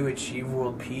 The way to achieve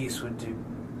world peace would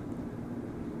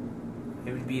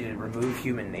be to remove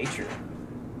human nature.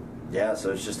 Yeah,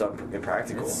 so it's just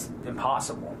impractical. It's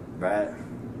impossible. Right.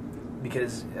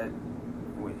 Because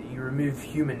when you remove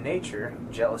human nature,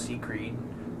 jealousy, greed,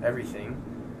 everything,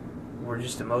 we're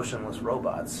just emotionless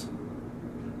robots.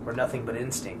 We're nothing but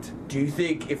instinct. Do you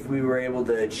think if we were able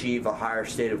to achieve a higher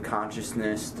state of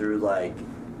consciousness through a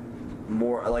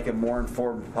more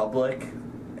informed public,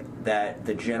 that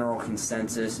the general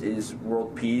consensus is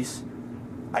world peace?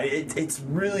 It's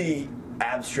really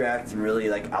abstract and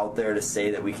really out there to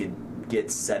say that we could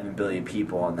get 7 billion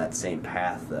people on that same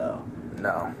path, though.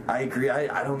 No. I agree.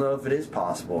 I don't know if it is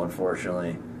possible,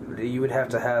 unfortunately. You would have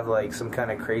to have some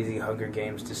kind of crazy Hunger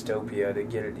Games dystopia to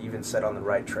get it even set on the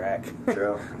right track.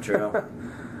 True.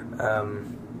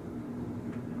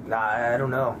 I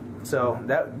don't know. So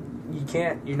that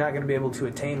you're not going to be able to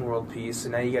attain world peace,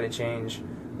 and now you got to change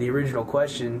the original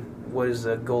question: what is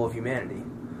the goal of humanity?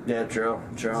 Yeah, true.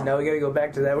 So now we got to go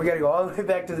back to that. We got to go all the way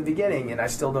back to the beginning, and I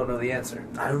still don't know the answer.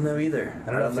 I don't know either.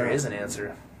 I don't know if there is an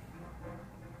answer.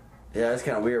 Yeah, it's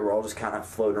kind of weird. We're all just kind of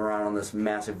floating around on this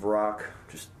massive rock,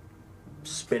 just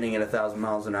spinning at 1,000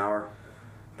 miles an hour.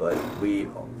 But we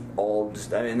all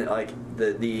just,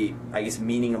 the I guess,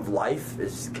 meaning of life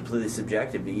is completely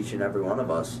subjective to each and every one of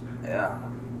us. Yeah.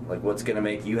 What's going to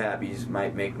make you happy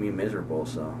might make me miserable,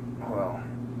 so. Well,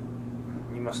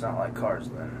 you must not like cars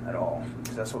then, at all.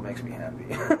 Because that's what makes me happy.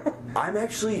 I'm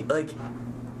actually,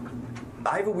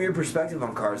 I have a weird perspective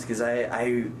on cars, because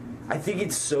I think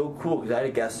it's so cool, because I had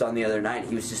a guest on the other night.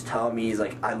 He was just telling me, he's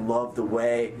like, I love the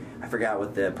way, I forgot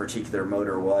what the particular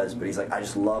motor was, but he's like, I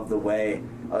just love the way,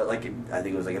 I think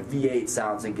it was a V8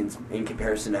 sounds in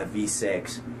comparison to a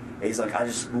V6. And he's like, I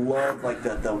just love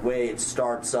the way it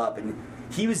starts up, and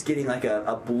he was getting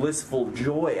a blissful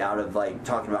joy out of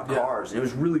talking about cars, and it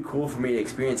was really cool for me to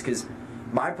experience, because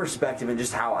my perspective and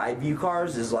just how I view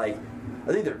cars is I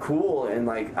think they're cool and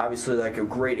obviously a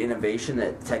great innovation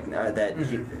that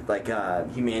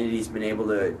humanity's been able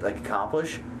to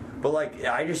accomplish, but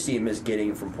I just see them as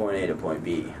getting from point A to point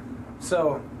B.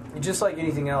 So, just like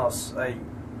anything else,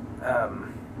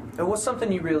 what's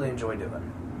something you really enjoy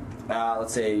doing?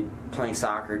 Let's say playing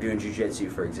soccer, doing jiu-jitsu,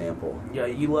 for example. Yeah,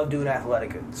 you love doing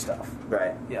athletic stuff.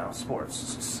 Right. Sports,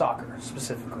 soccer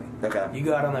specifically. Okay. You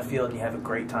go out on the field and you have a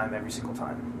great time every single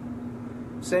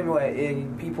time. Same way,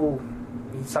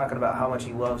 he's talking about how much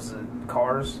he loves the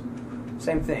cars.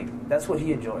 Same thing. That's what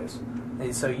he enjoys.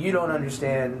 And so you don't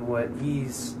understand what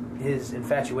his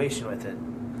infatuation with it.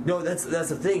 No, that's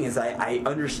the thing is I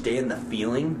understand the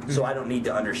feeling, so I don't need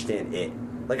to understand it.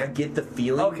 Like I get the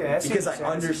feeling Okay, because I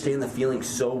understand the feeling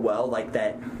so well. Like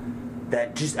that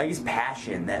just I guess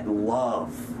passion, that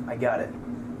love. I got it.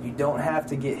 You don't have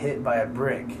to get hit by a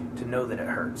brick to know that it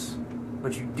hurts,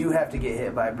 but you do have to get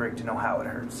hit by a brick to know how it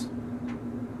hurts.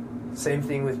 Same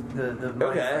thing with the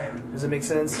mind frame. Does it make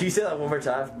sense? Can you say that one more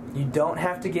time? You don't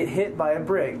have to get hit by a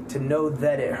brick to know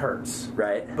that it hurts.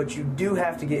 Right. But you do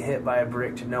have to get hit by a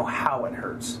brick to know how it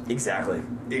hurts. Exactly.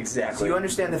 So you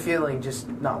understand the feeling, just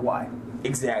not why.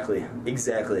 Exactly.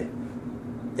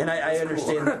 And I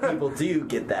understand that people do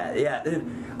get that. Yeah.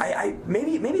 I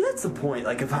maybe that's the point,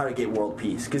 like, of how to get world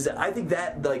peace, because I think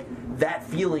that, like, that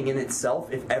feeling in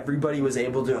itself, if everybody was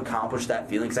able to accomplish that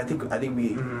feeling, because I think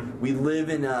we live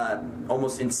in a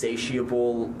almost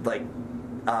insatiable, like,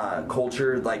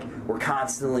 culture. Like, we're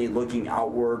constantly looking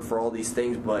outward for all these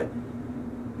things, but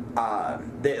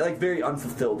they, like, very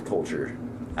unfulfilled culture.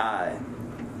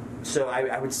 So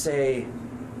I would say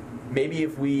maybe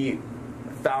if we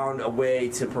found a way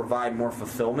to provide more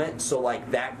fulfillment, so like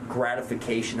that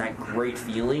gratification, that great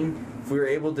feeling, if we were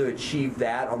able to achieve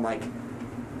that on like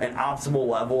an optimal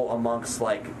level amongst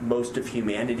like most of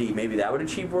humanity, maybe that would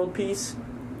achieve world peace.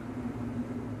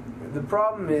 The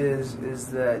problem is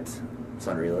that it's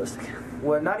unrealistic.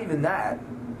 Well, not even that.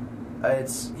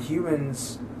 It's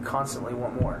humans constantly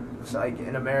want more. It's like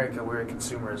in America, we're a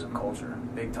consumerism culture,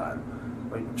 big time.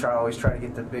 We always try to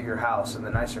get the bigger house and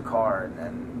the nicer car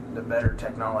and the better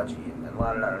technology and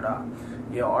la da da da da.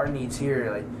 You know, our needs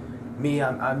here, like me,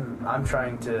 I'm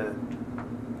trying to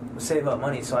save up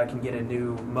money so I can get a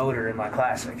new motor in my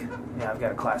Classic. You know, I've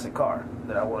got a classic car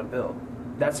that I want to build.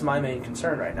 That's my main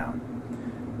concern right now.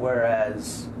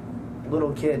 Whereas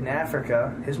little kid in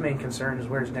Africa, his main concern is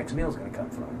where his next meal is going to come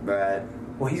from. Right.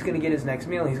 Well, he's going to get his next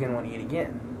meal, he's going to want to eat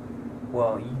again.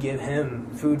 Well, you give him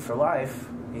food for life,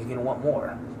 he's going to want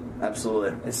more. Absolutely.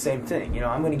 It's the same thing. You know,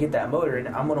 I'm going to get that motor, and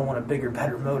I'm going to want a bigger,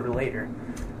 better motor later.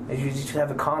 And you just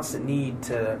have a constant need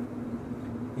to,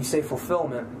 you say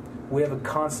fulfillment, we have a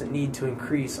constant need to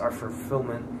increase our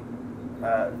fulfillment. We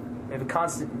have a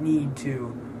constant need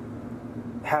to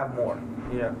have more.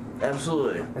 Yeah.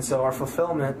 Absolutely. And so our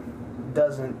fulfillment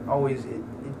doesn't always, it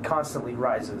constantly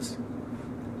rises.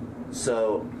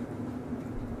 So,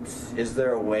 is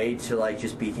there a way to like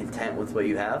just be content with what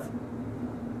you have?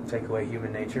 Take away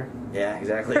human nature. Yeah,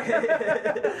 exactly.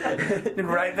 And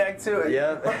right back to it.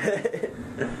 Yeah.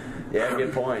 Yeah,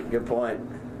 good point.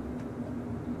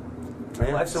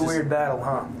 Man, Life's a weird battle,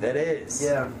 huh? It is.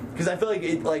 Yeah. Because I feel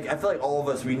like all of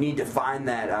us, we need to find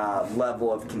that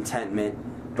level of contentment,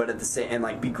 but at the same, and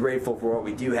like be grateful for what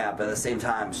we do have, but at the same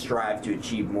time strive to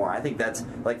achieve more. I think that's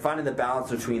like finding the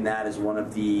balance between that is one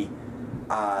of the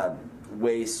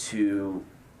ways to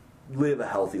live a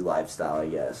healthy lifestyle, I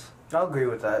guess. I'll agree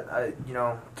with that.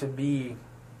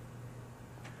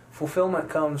 Fulfillment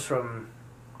comes from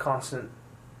constant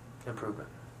improvement,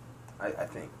 I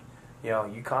think. You know,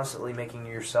 you're constantly making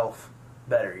yourself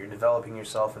better. You're developing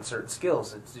yourself in certain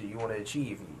skills that you want to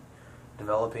achieve.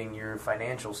 Developing your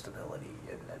financial stability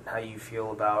and how you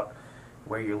feel about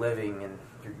where you're living and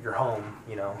your home,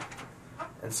 you know.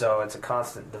 And so it's a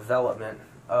constant development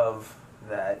of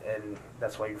that, and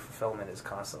that's why your fulfillment is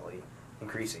constantly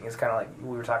increasing. It's kind of like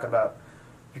we were talking about,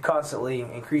 you're constantly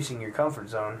increasing your comfort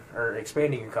zone, or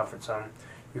expanding your comfort zone.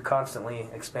 You're constantly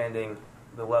expanding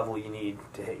the level you need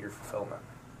to hit your fulfillment.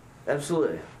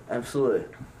 Absolutely.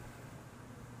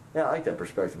 Yeah, I like that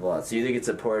perspective a lot. So you think it's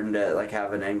important to like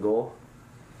have an end goal?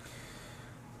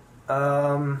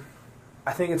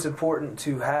 I think it's important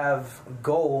to have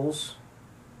goals,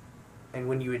 and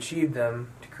when you achieve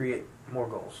them, to create more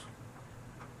goals.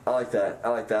 I like that. I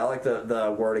like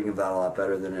the wording of that a lot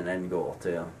better than an end goal,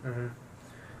 too.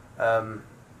 Mm-hmm.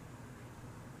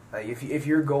 If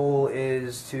your goal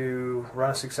is to run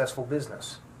a successful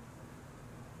business,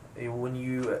 when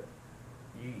you're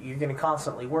going to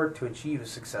constantly work to achieve a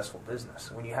successful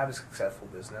business. When you have a successful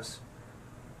business,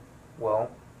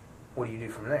 well, what do you do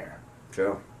from there?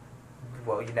 True.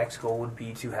 Well, your next goal would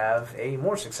be to have a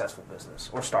more successful business,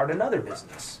 or start another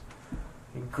business.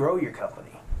 You grow your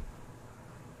company.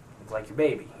 It's like your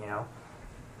baby, you know?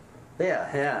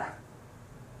 Yeah,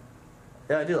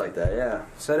 I do like that, yeah.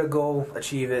 Set a goal,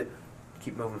 achieve it,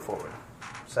 keep moving forward.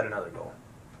 Set another goal.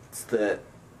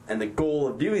 And the goal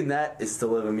of doing that is to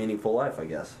live a meaningful life, I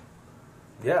guess.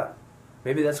 Yeah.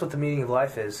 Maybe that's what the meaning of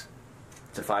life is.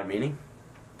 To find meaning?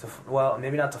 Well,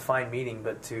 maybe not to find meaning,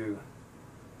 but to...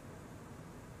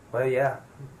 Well, yeah.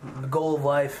 The goal of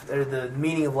life, or the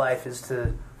meaning of life is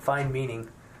to find meaning.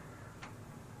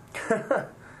 To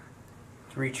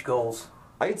reach goals.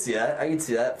 I can see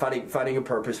that. Finding a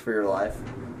purpose for your life.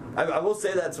 I will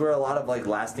say that's where a lot of like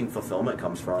lasting fulfillment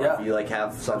comes from. Yeah. If you like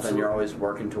have something Absolutely. you're always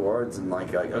working towards, and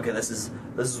like okay, this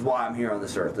is why I'm here on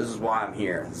this earth. This is why I'm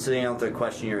here. So you don't have to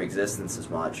question your existence as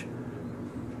much.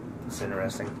 It's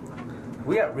interesting.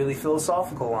 We got really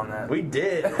philosophical on that. We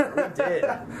did. We did.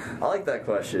 I like that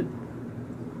question.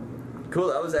 Cool.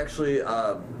 That was actually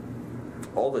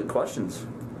all the questions.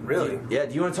 Really? Yeah.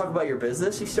 Do you want to talk about your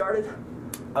business you started?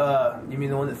 You mean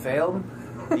the one that failed?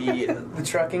 The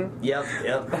trucking? Yep.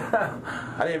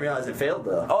 I didn't realize it failed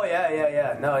though. Oh,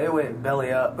 yeah. No, it went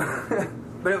belly up.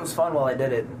 But it was fun while I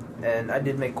did it. And I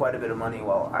did make quite a bit of money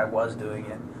while I was doing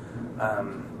it.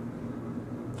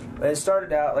 But it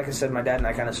started out, like I said, my dad and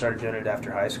I kind of started doing it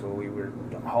after high school. We were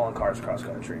hauling cars cross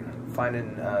country,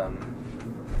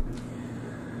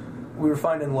 we were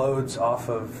finding loads off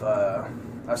of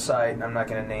a site, and I'm not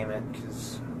going to name it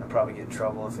because I'll probably get in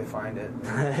trouble if they find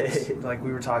it. Like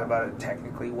we were talking about, it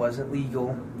technically wasn't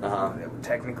legal. It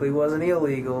technically wasn't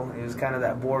illegal. It was kind of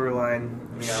that borderline,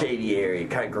 shady area,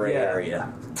 kind of gray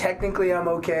area. Technically, I'm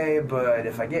okay, but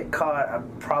if I get caught, I'm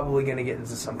probably going to get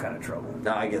into some kind of trouble.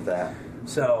 No, I get that.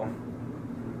 So,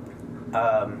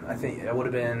 I think I would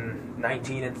have been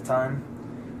 19 at the time,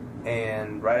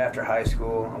 and right after high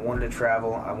school, I wanted to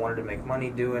travel. I wanted to make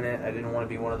money doing it. I didn't want to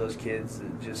be one of those kids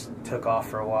that just took off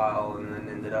for a while and then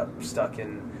ended up stuck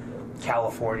in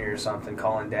California or something,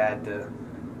 calling Dad to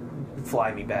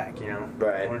fly me back,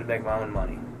 Right. I wanted to make my own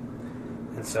money.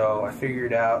 And so I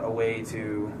figured out a way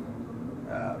to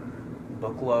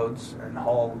book loads and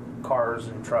haul cars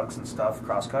and trucks and stuff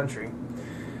cross country.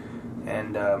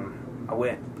 And I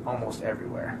went almost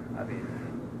everywhere. I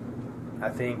mean, I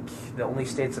think the only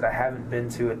states that I haven't been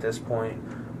to at this point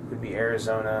would be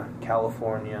Arizona,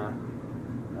 California,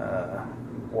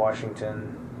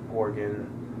 Washington, Oregon,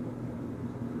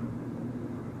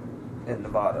 and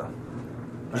Nevada.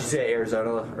 Did you say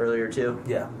Arizona earlier too?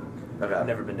 Yeah. Okay. I've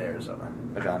never been to Arizona.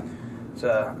 Okay.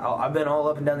 So I've been all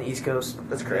up and down the East Coast.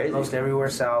 That's crazy. Most everywhere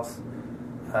south.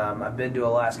 I've been to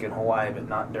Alaska and Hawaii, but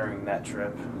not during that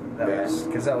trip.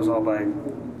 Because that was all by,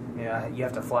 you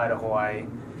have to fly to Hawaii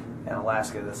and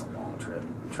Alaska. That's a long trip.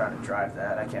 Trying to drive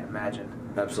that, I can't imagine.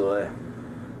 Absolutely.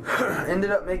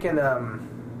 Ended up making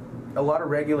a lot of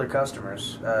regular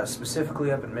customers,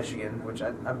 specifically up in Michigan, which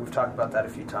we've talked about that a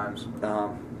few times.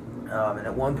 And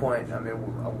at one point,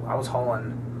 I was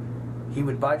hauling. He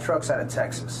would buy trucks out of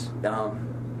Texas,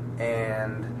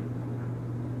 and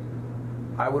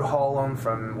I would haul them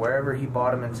from wherever he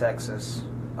bought them in Texas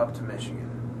up to Michigan.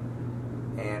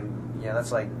 And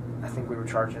that's like, I think we were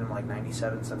charging him like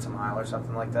 97 cents a mile or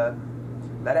something like that.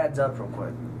 That adds up real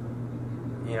quick.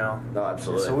 No,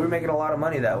 absolutely. So we were making a lot of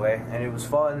money that way, and it was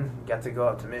fun. Got to go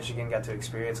up to Michigan, got to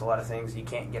experience a lot of things. You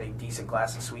can't get a decent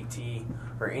glass of sweet tea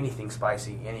or anything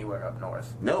spicy anywhere up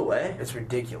north. No way. It's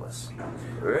ridiculous.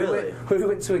 Really? We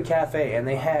went to a cafe, and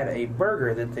they had a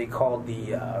burger that they called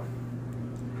the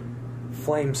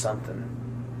Flame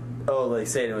something. Oh, like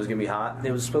saying it was going to be hot?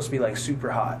 It was supposed to be like super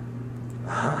hot.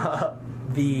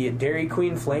 The Dairy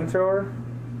Queen flamethrower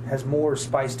has more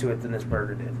spice to it than this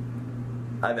burger did.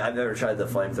 I've never tried the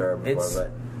flamethrower before,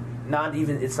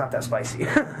 It's not that spicy.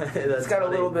 It's got a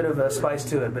little bit of a spice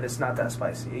to it, but it's not that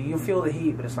spicy. You feel the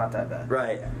heat, but it's not that bad.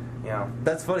 Right.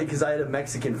 That's funny because I had a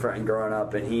Mexican friend growing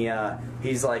up, and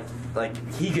he's like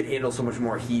he could handle so much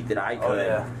more heat than I could. Oh,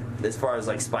 yeah. As far as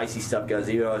like spicy stuff goes,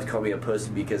 he would always call me a pussy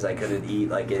because I couldn't eat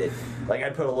like it. Like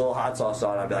I'd put a little hot sauce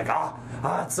on, I'd be like,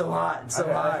 it's so hot, it's so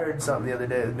hot. I heard something the other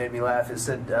day that made me laugh. It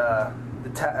said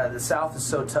the South is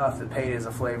so tough that pain is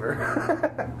a flavor.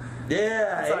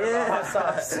 Yeah. Hot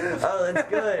sauce. Oh, that's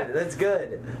good. That's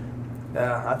good.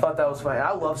 Yeah, I thought that was funny.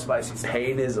 I love spicy stuff.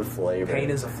 Pain is a flavor.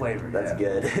 Pain is a flavor. That's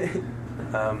good.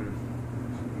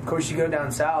 Of course, you go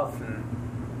down south and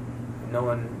no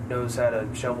one knows how to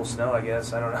shovel snow, I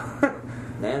guess. I don't know.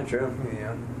 Man, true.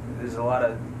 There's a lot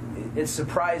of... It's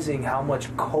surprising how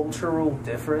much cultural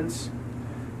difference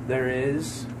there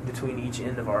is between each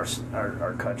end of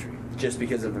our country. Just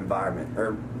because of environment.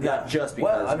 Or not just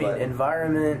because, Well,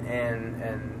 environment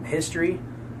and history.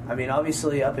 I mean,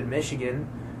 obviously, up in Michigan,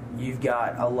 you've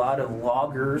got a lot of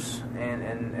loggers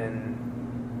and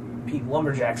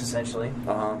lumberjacks, essentially.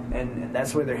 And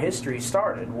that's where their history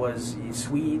started, was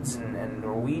Swedes and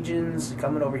Norwegians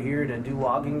coming over here to do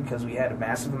logging because we had a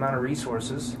massive amount of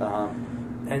resources.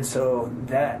 And so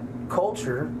that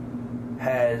culture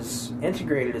has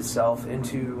integrated itself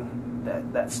into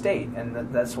that state, and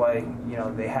that's why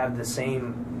they have the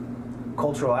same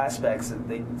cultural aspects that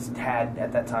they had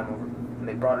at that time and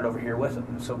they brought it over here with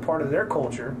them. So part of their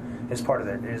culture is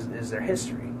their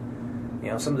history.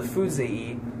 Some of the foods they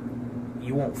eat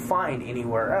you won't find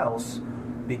anywhere else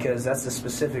because that's the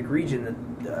specific region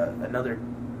that another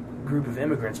group of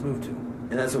immigrants moved to.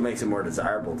 And that's what makes it more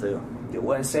desirable too.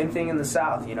 Well, same thing in the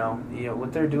South, you know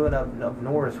what they're doing up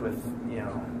north with,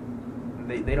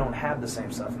 they don't have the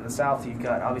same stuff. In the South, you've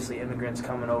got obviously immigrants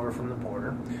coming over from the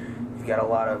border. You've got a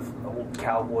lot of old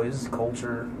cowboys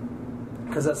culture,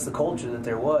 because that's the culture that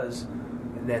there was,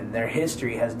 and then their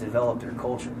history has developed their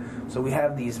culture. So we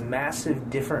have these massive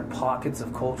different pockets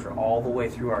of culture all the way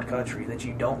through our country that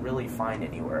you don't really find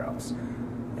anywhere else.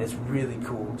 It's really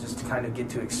cool just to kind of get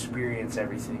to experience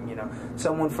everything,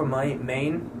 Someone from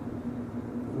Maine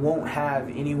won't have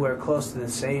anywhere close to the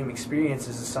same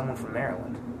experiences as someone from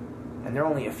Maryland. And they're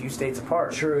only a few states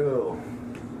apart. True.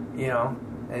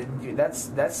 And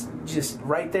that's just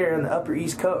right there in the upper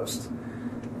East Coast.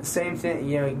 Same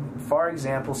thing, for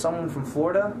example, someone from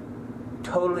Florida,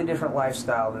 totally different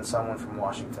lifestyle than someone from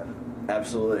Washington.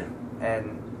 Absolutely.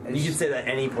 And you can say that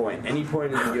any point in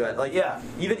the U.S. Like, yeah,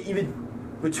 even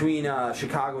between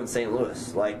Chicago and St.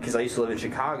 Louis, like, because I used to live in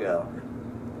Chicago,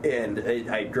 and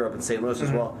I grew up in St. Louis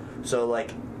as well. So,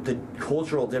 like, the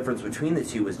cultural difference between the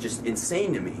two was just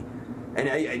insane to me. And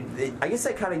I guess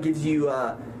that kind of gives you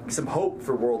some hope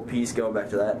for world peace. Going back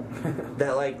to that,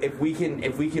 that like if we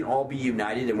can all be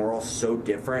united and we're all so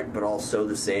different but all so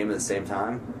the same at the same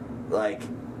time, like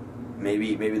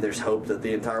maybe there's hope that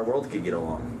the entire world could get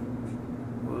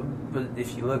along. But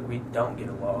if you look, we don't get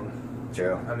along.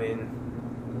 True. I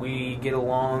mean, we get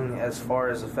along as far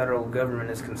as the federal government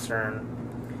is concerned,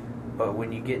 but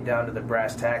when you get down to the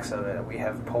brass tacks of it, we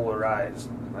have polarized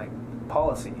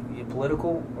policy,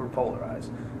 political or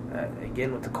polarized.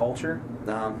 Again, with the culture,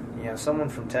 someone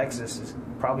from Texas is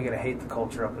probably going to hate the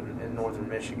culture up in northern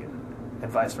Michigan,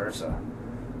 and vice versa.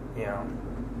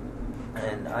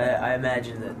 And I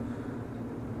imagine that.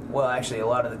 Well, actually, a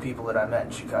lot of the people that I met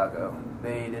in Chicago,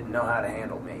 they didn't know how to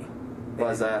handle me.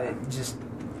 Why's that?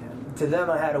 To them,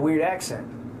 I had a weird accent.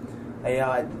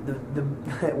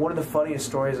 One of the funniest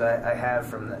stories I have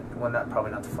from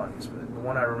probably not the funniest, but the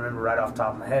one I remember right off the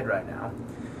top of my head right now.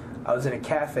 I was in a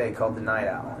cafe called the Night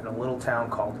Owl in a little town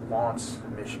called Lawrence,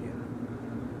 Michigan.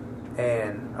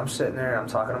 And I'm sitting there and I'm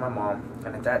talking to my mom.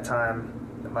 And at that time,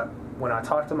 when I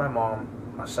talk to my mom,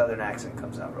 my southern accent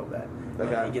comes out real bad.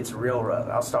 Okay. And it gets real rough.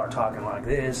 I'll start talking like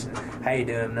this. And, how you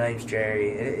doing? My name's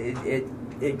Jerry.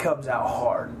 It comes out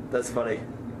hard. That's funny.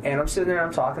 And I'm sitting there and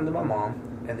I'm talking to my mom.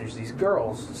 And there's these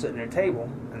girls sitting at a table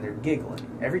and they're giggling.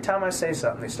 Every time I say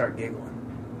something, they start giggling.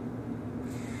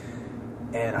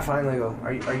 And I finally go,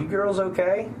 are you girls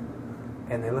okay?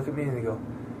 And they look at me and they go,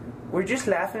 we're just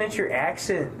laughing at your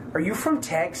accent. Are you from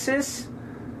Texas?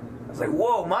 I was like,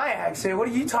 whoa, my accent? What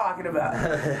are you talking about?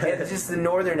 And just the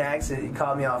northern accent, it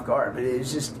caught me off guard. But it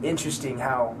was just interesting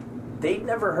how they'd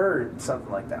never heard something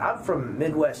like that. I'm from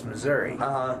Midwest Missouri.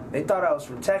 They thought I was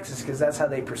from Texas because that's how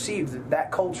they perceived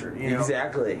that culture.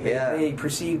 Exactly, yeah. They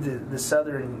perceived the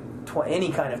southern,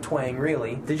 any kind of twang,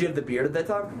 really. Did you have the beard at that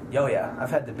time? Oh, yeah. I've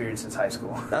had the beard since high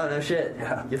school. Oh, no shit.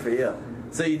 Yeah. Good for you.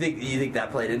 So you think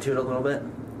that played into it a little bit?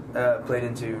 Played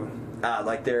into...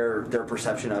 like their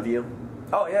perception of you?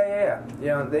 Oh, yeah.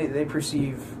 They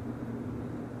perceive...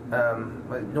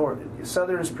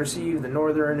 Southerners perceive the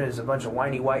Northern as a bunch of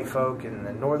whiny white folk, and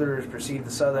the Northerners perceive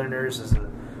the Southerners as a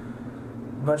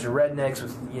bunch of rednecks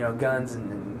with guns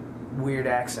and weird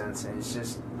accents, and it's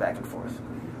just back and forth.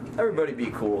 Everybody be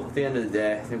cool. At the end of the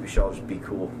day, I think we should all just be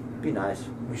cool. Be nice.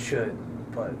 We should,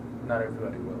 but not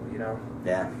everybody will.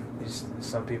 Yeah.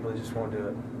 Some people just won't do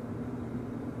it.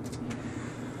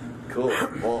 Cool.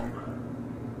 Well,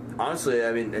 honestly,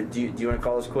 I mean, do you want to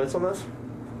call us quits on this?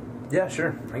 Yeah,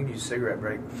 sure. I can use a cigarette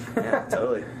break. Yeah,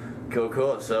 totally.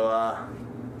 Cool. So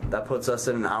that puts us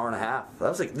in an hour and a half. That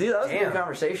was a good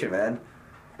conversation, man.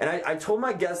 And I told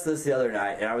my guest this the other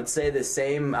night, and I would say the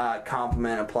same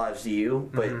compliment applies to you,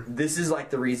 but this is like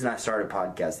the reason I started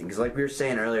podcasting. Because like we were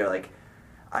saying earlier, like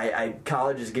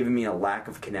college has given me a lack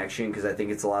of connection because I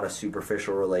think it's a lot of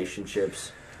superficial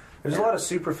relationships. There's a lot of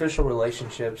superficial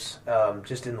relationships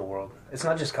just in the world. It's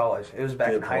not just college. It was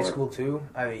back in high school, too.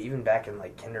 I mean, even back in,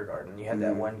 kindergarten, you had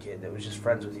that one kid that was just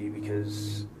friends with you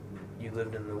because you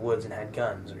lived in the woods and had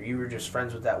guns. Or you were just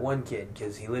friends with that one kid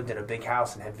because he lived in a big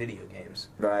house and had video games.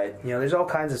 Right. There's all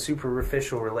kinds of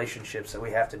superficial relationships that we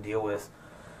have to deal with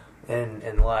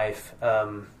in life.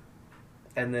 And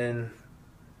then,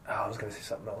 I was going to say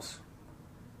something else.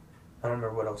 I don't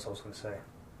remember what else I was going to say.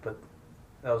 But...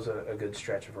 that was a good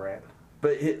stretch of rant.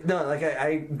 But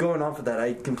I going off of that,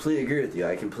 I completely agree with you.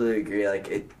 I completely agree.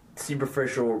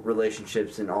 Superficial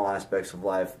relationships in all aspects of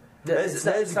life. That is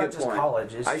a good point.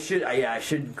 College. I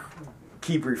should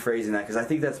keep rephrasing that because I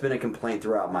think that's been a complaint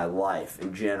throughout my life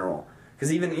in general.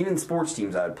 Because even sports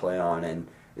teams I would play on, and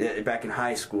back in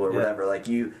high school or whatever. Like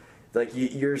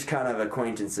you're just kind of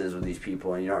acquaintances with these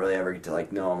people, and you don't really ever get to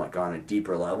like know them like on a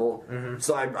deeper level. Mm-hmm.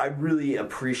 So I really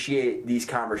appreciate these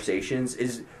conversations.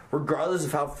 Is regardless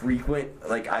of how frequent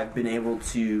like I've been able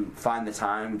to find the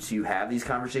time to have these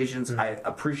conversations, I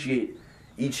appreciate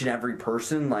each and every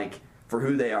person like for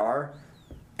who they are.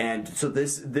 And so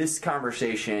this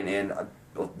conversation and a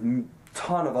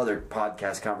ton of other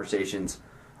podcast conversations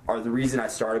are the reason I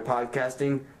started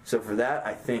podcasting. So for that,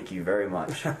 I thank you very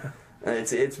much.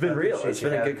 It's been real. It's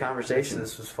been a good conversation.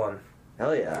 This was fun.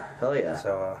 Hell yeah.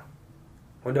 So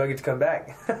when do I get to come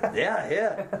back?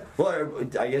 Yeah. Well,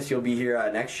 I guess you'll be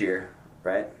here next year,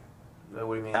 right? What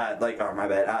do you mean? My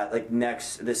bad.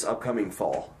 This upcoming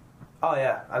fall. Oh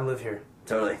yeah, I live here.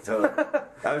 Totally.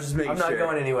 I was just making sure. I'm not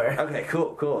going anywhere. Okay,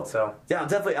 cool. So yeah, I'm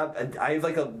definitely. I have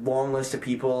like a long list of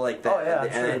people like that. Oh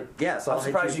yeah, sure. So I'm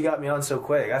surprised you got me on so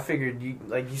quick. I figured you,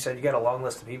 like you said, you got a long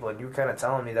list of people, and you were kind of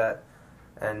telling me that,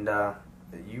 and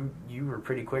you were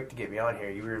pretty quick to get me on here.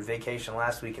 You were on vacation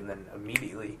last week, and then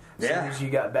immediately, as soon as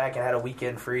you got back and had a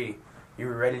weekend free, you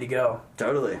were ready to go.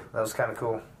 Totally. That was kind of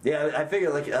cool. Yeah, I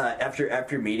figured like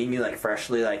after meeting you like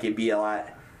freshly, like it'd be a lot.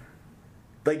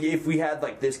 Like if we had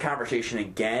like this conversation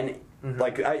again,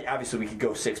 like obviously we could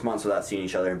go 6 months without seeing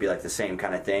each other and be like the same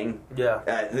kind of thing.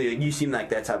 Yeah. You seem like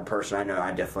that type of person. I know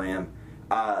I definitely am.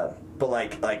 But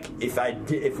like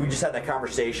if we just had that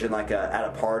conversation like at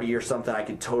a party or something, I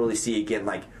could totally see it getting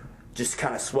like just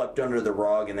kind of swept under the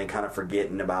rug and then kind of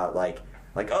forgetting about like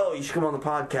oh, you should come on the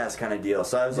podcast kind of deal.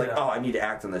 So I was like, oh, I need to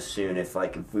act on this soon if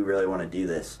we really want to do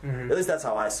this. At least that's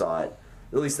how I saw it.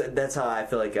 At least that's how I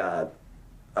feel like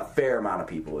a fair amount of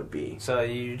people would be. So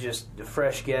you just a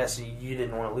fresh guess. You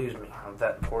didn't want to lose me. I'm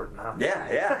that important, huh?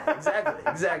 Yeah,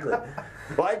 exactly.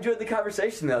 Well, I enjoyed the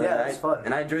conversation the other night. Yeah, it was fun.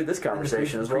 And I enjoyed this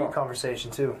conversation as well. Great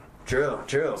conversation too. True.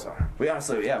 So, we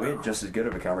honestly, we had just as good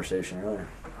of a conversation earlier.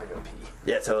 I gotta pee.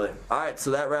 Yeah, totally. All right,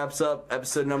 so that wraps up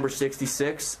episode number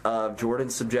 66 of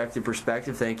Jordan's Subjective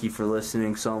Perspective. Thank you for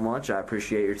listening so much. I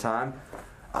appreciate your time.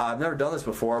 I've never done this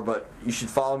before, but you should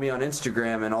follow me on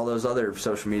Instagram and all those other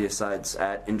social media sites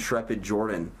at Intrepid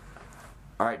Jordan.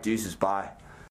 All right, deuces, bye.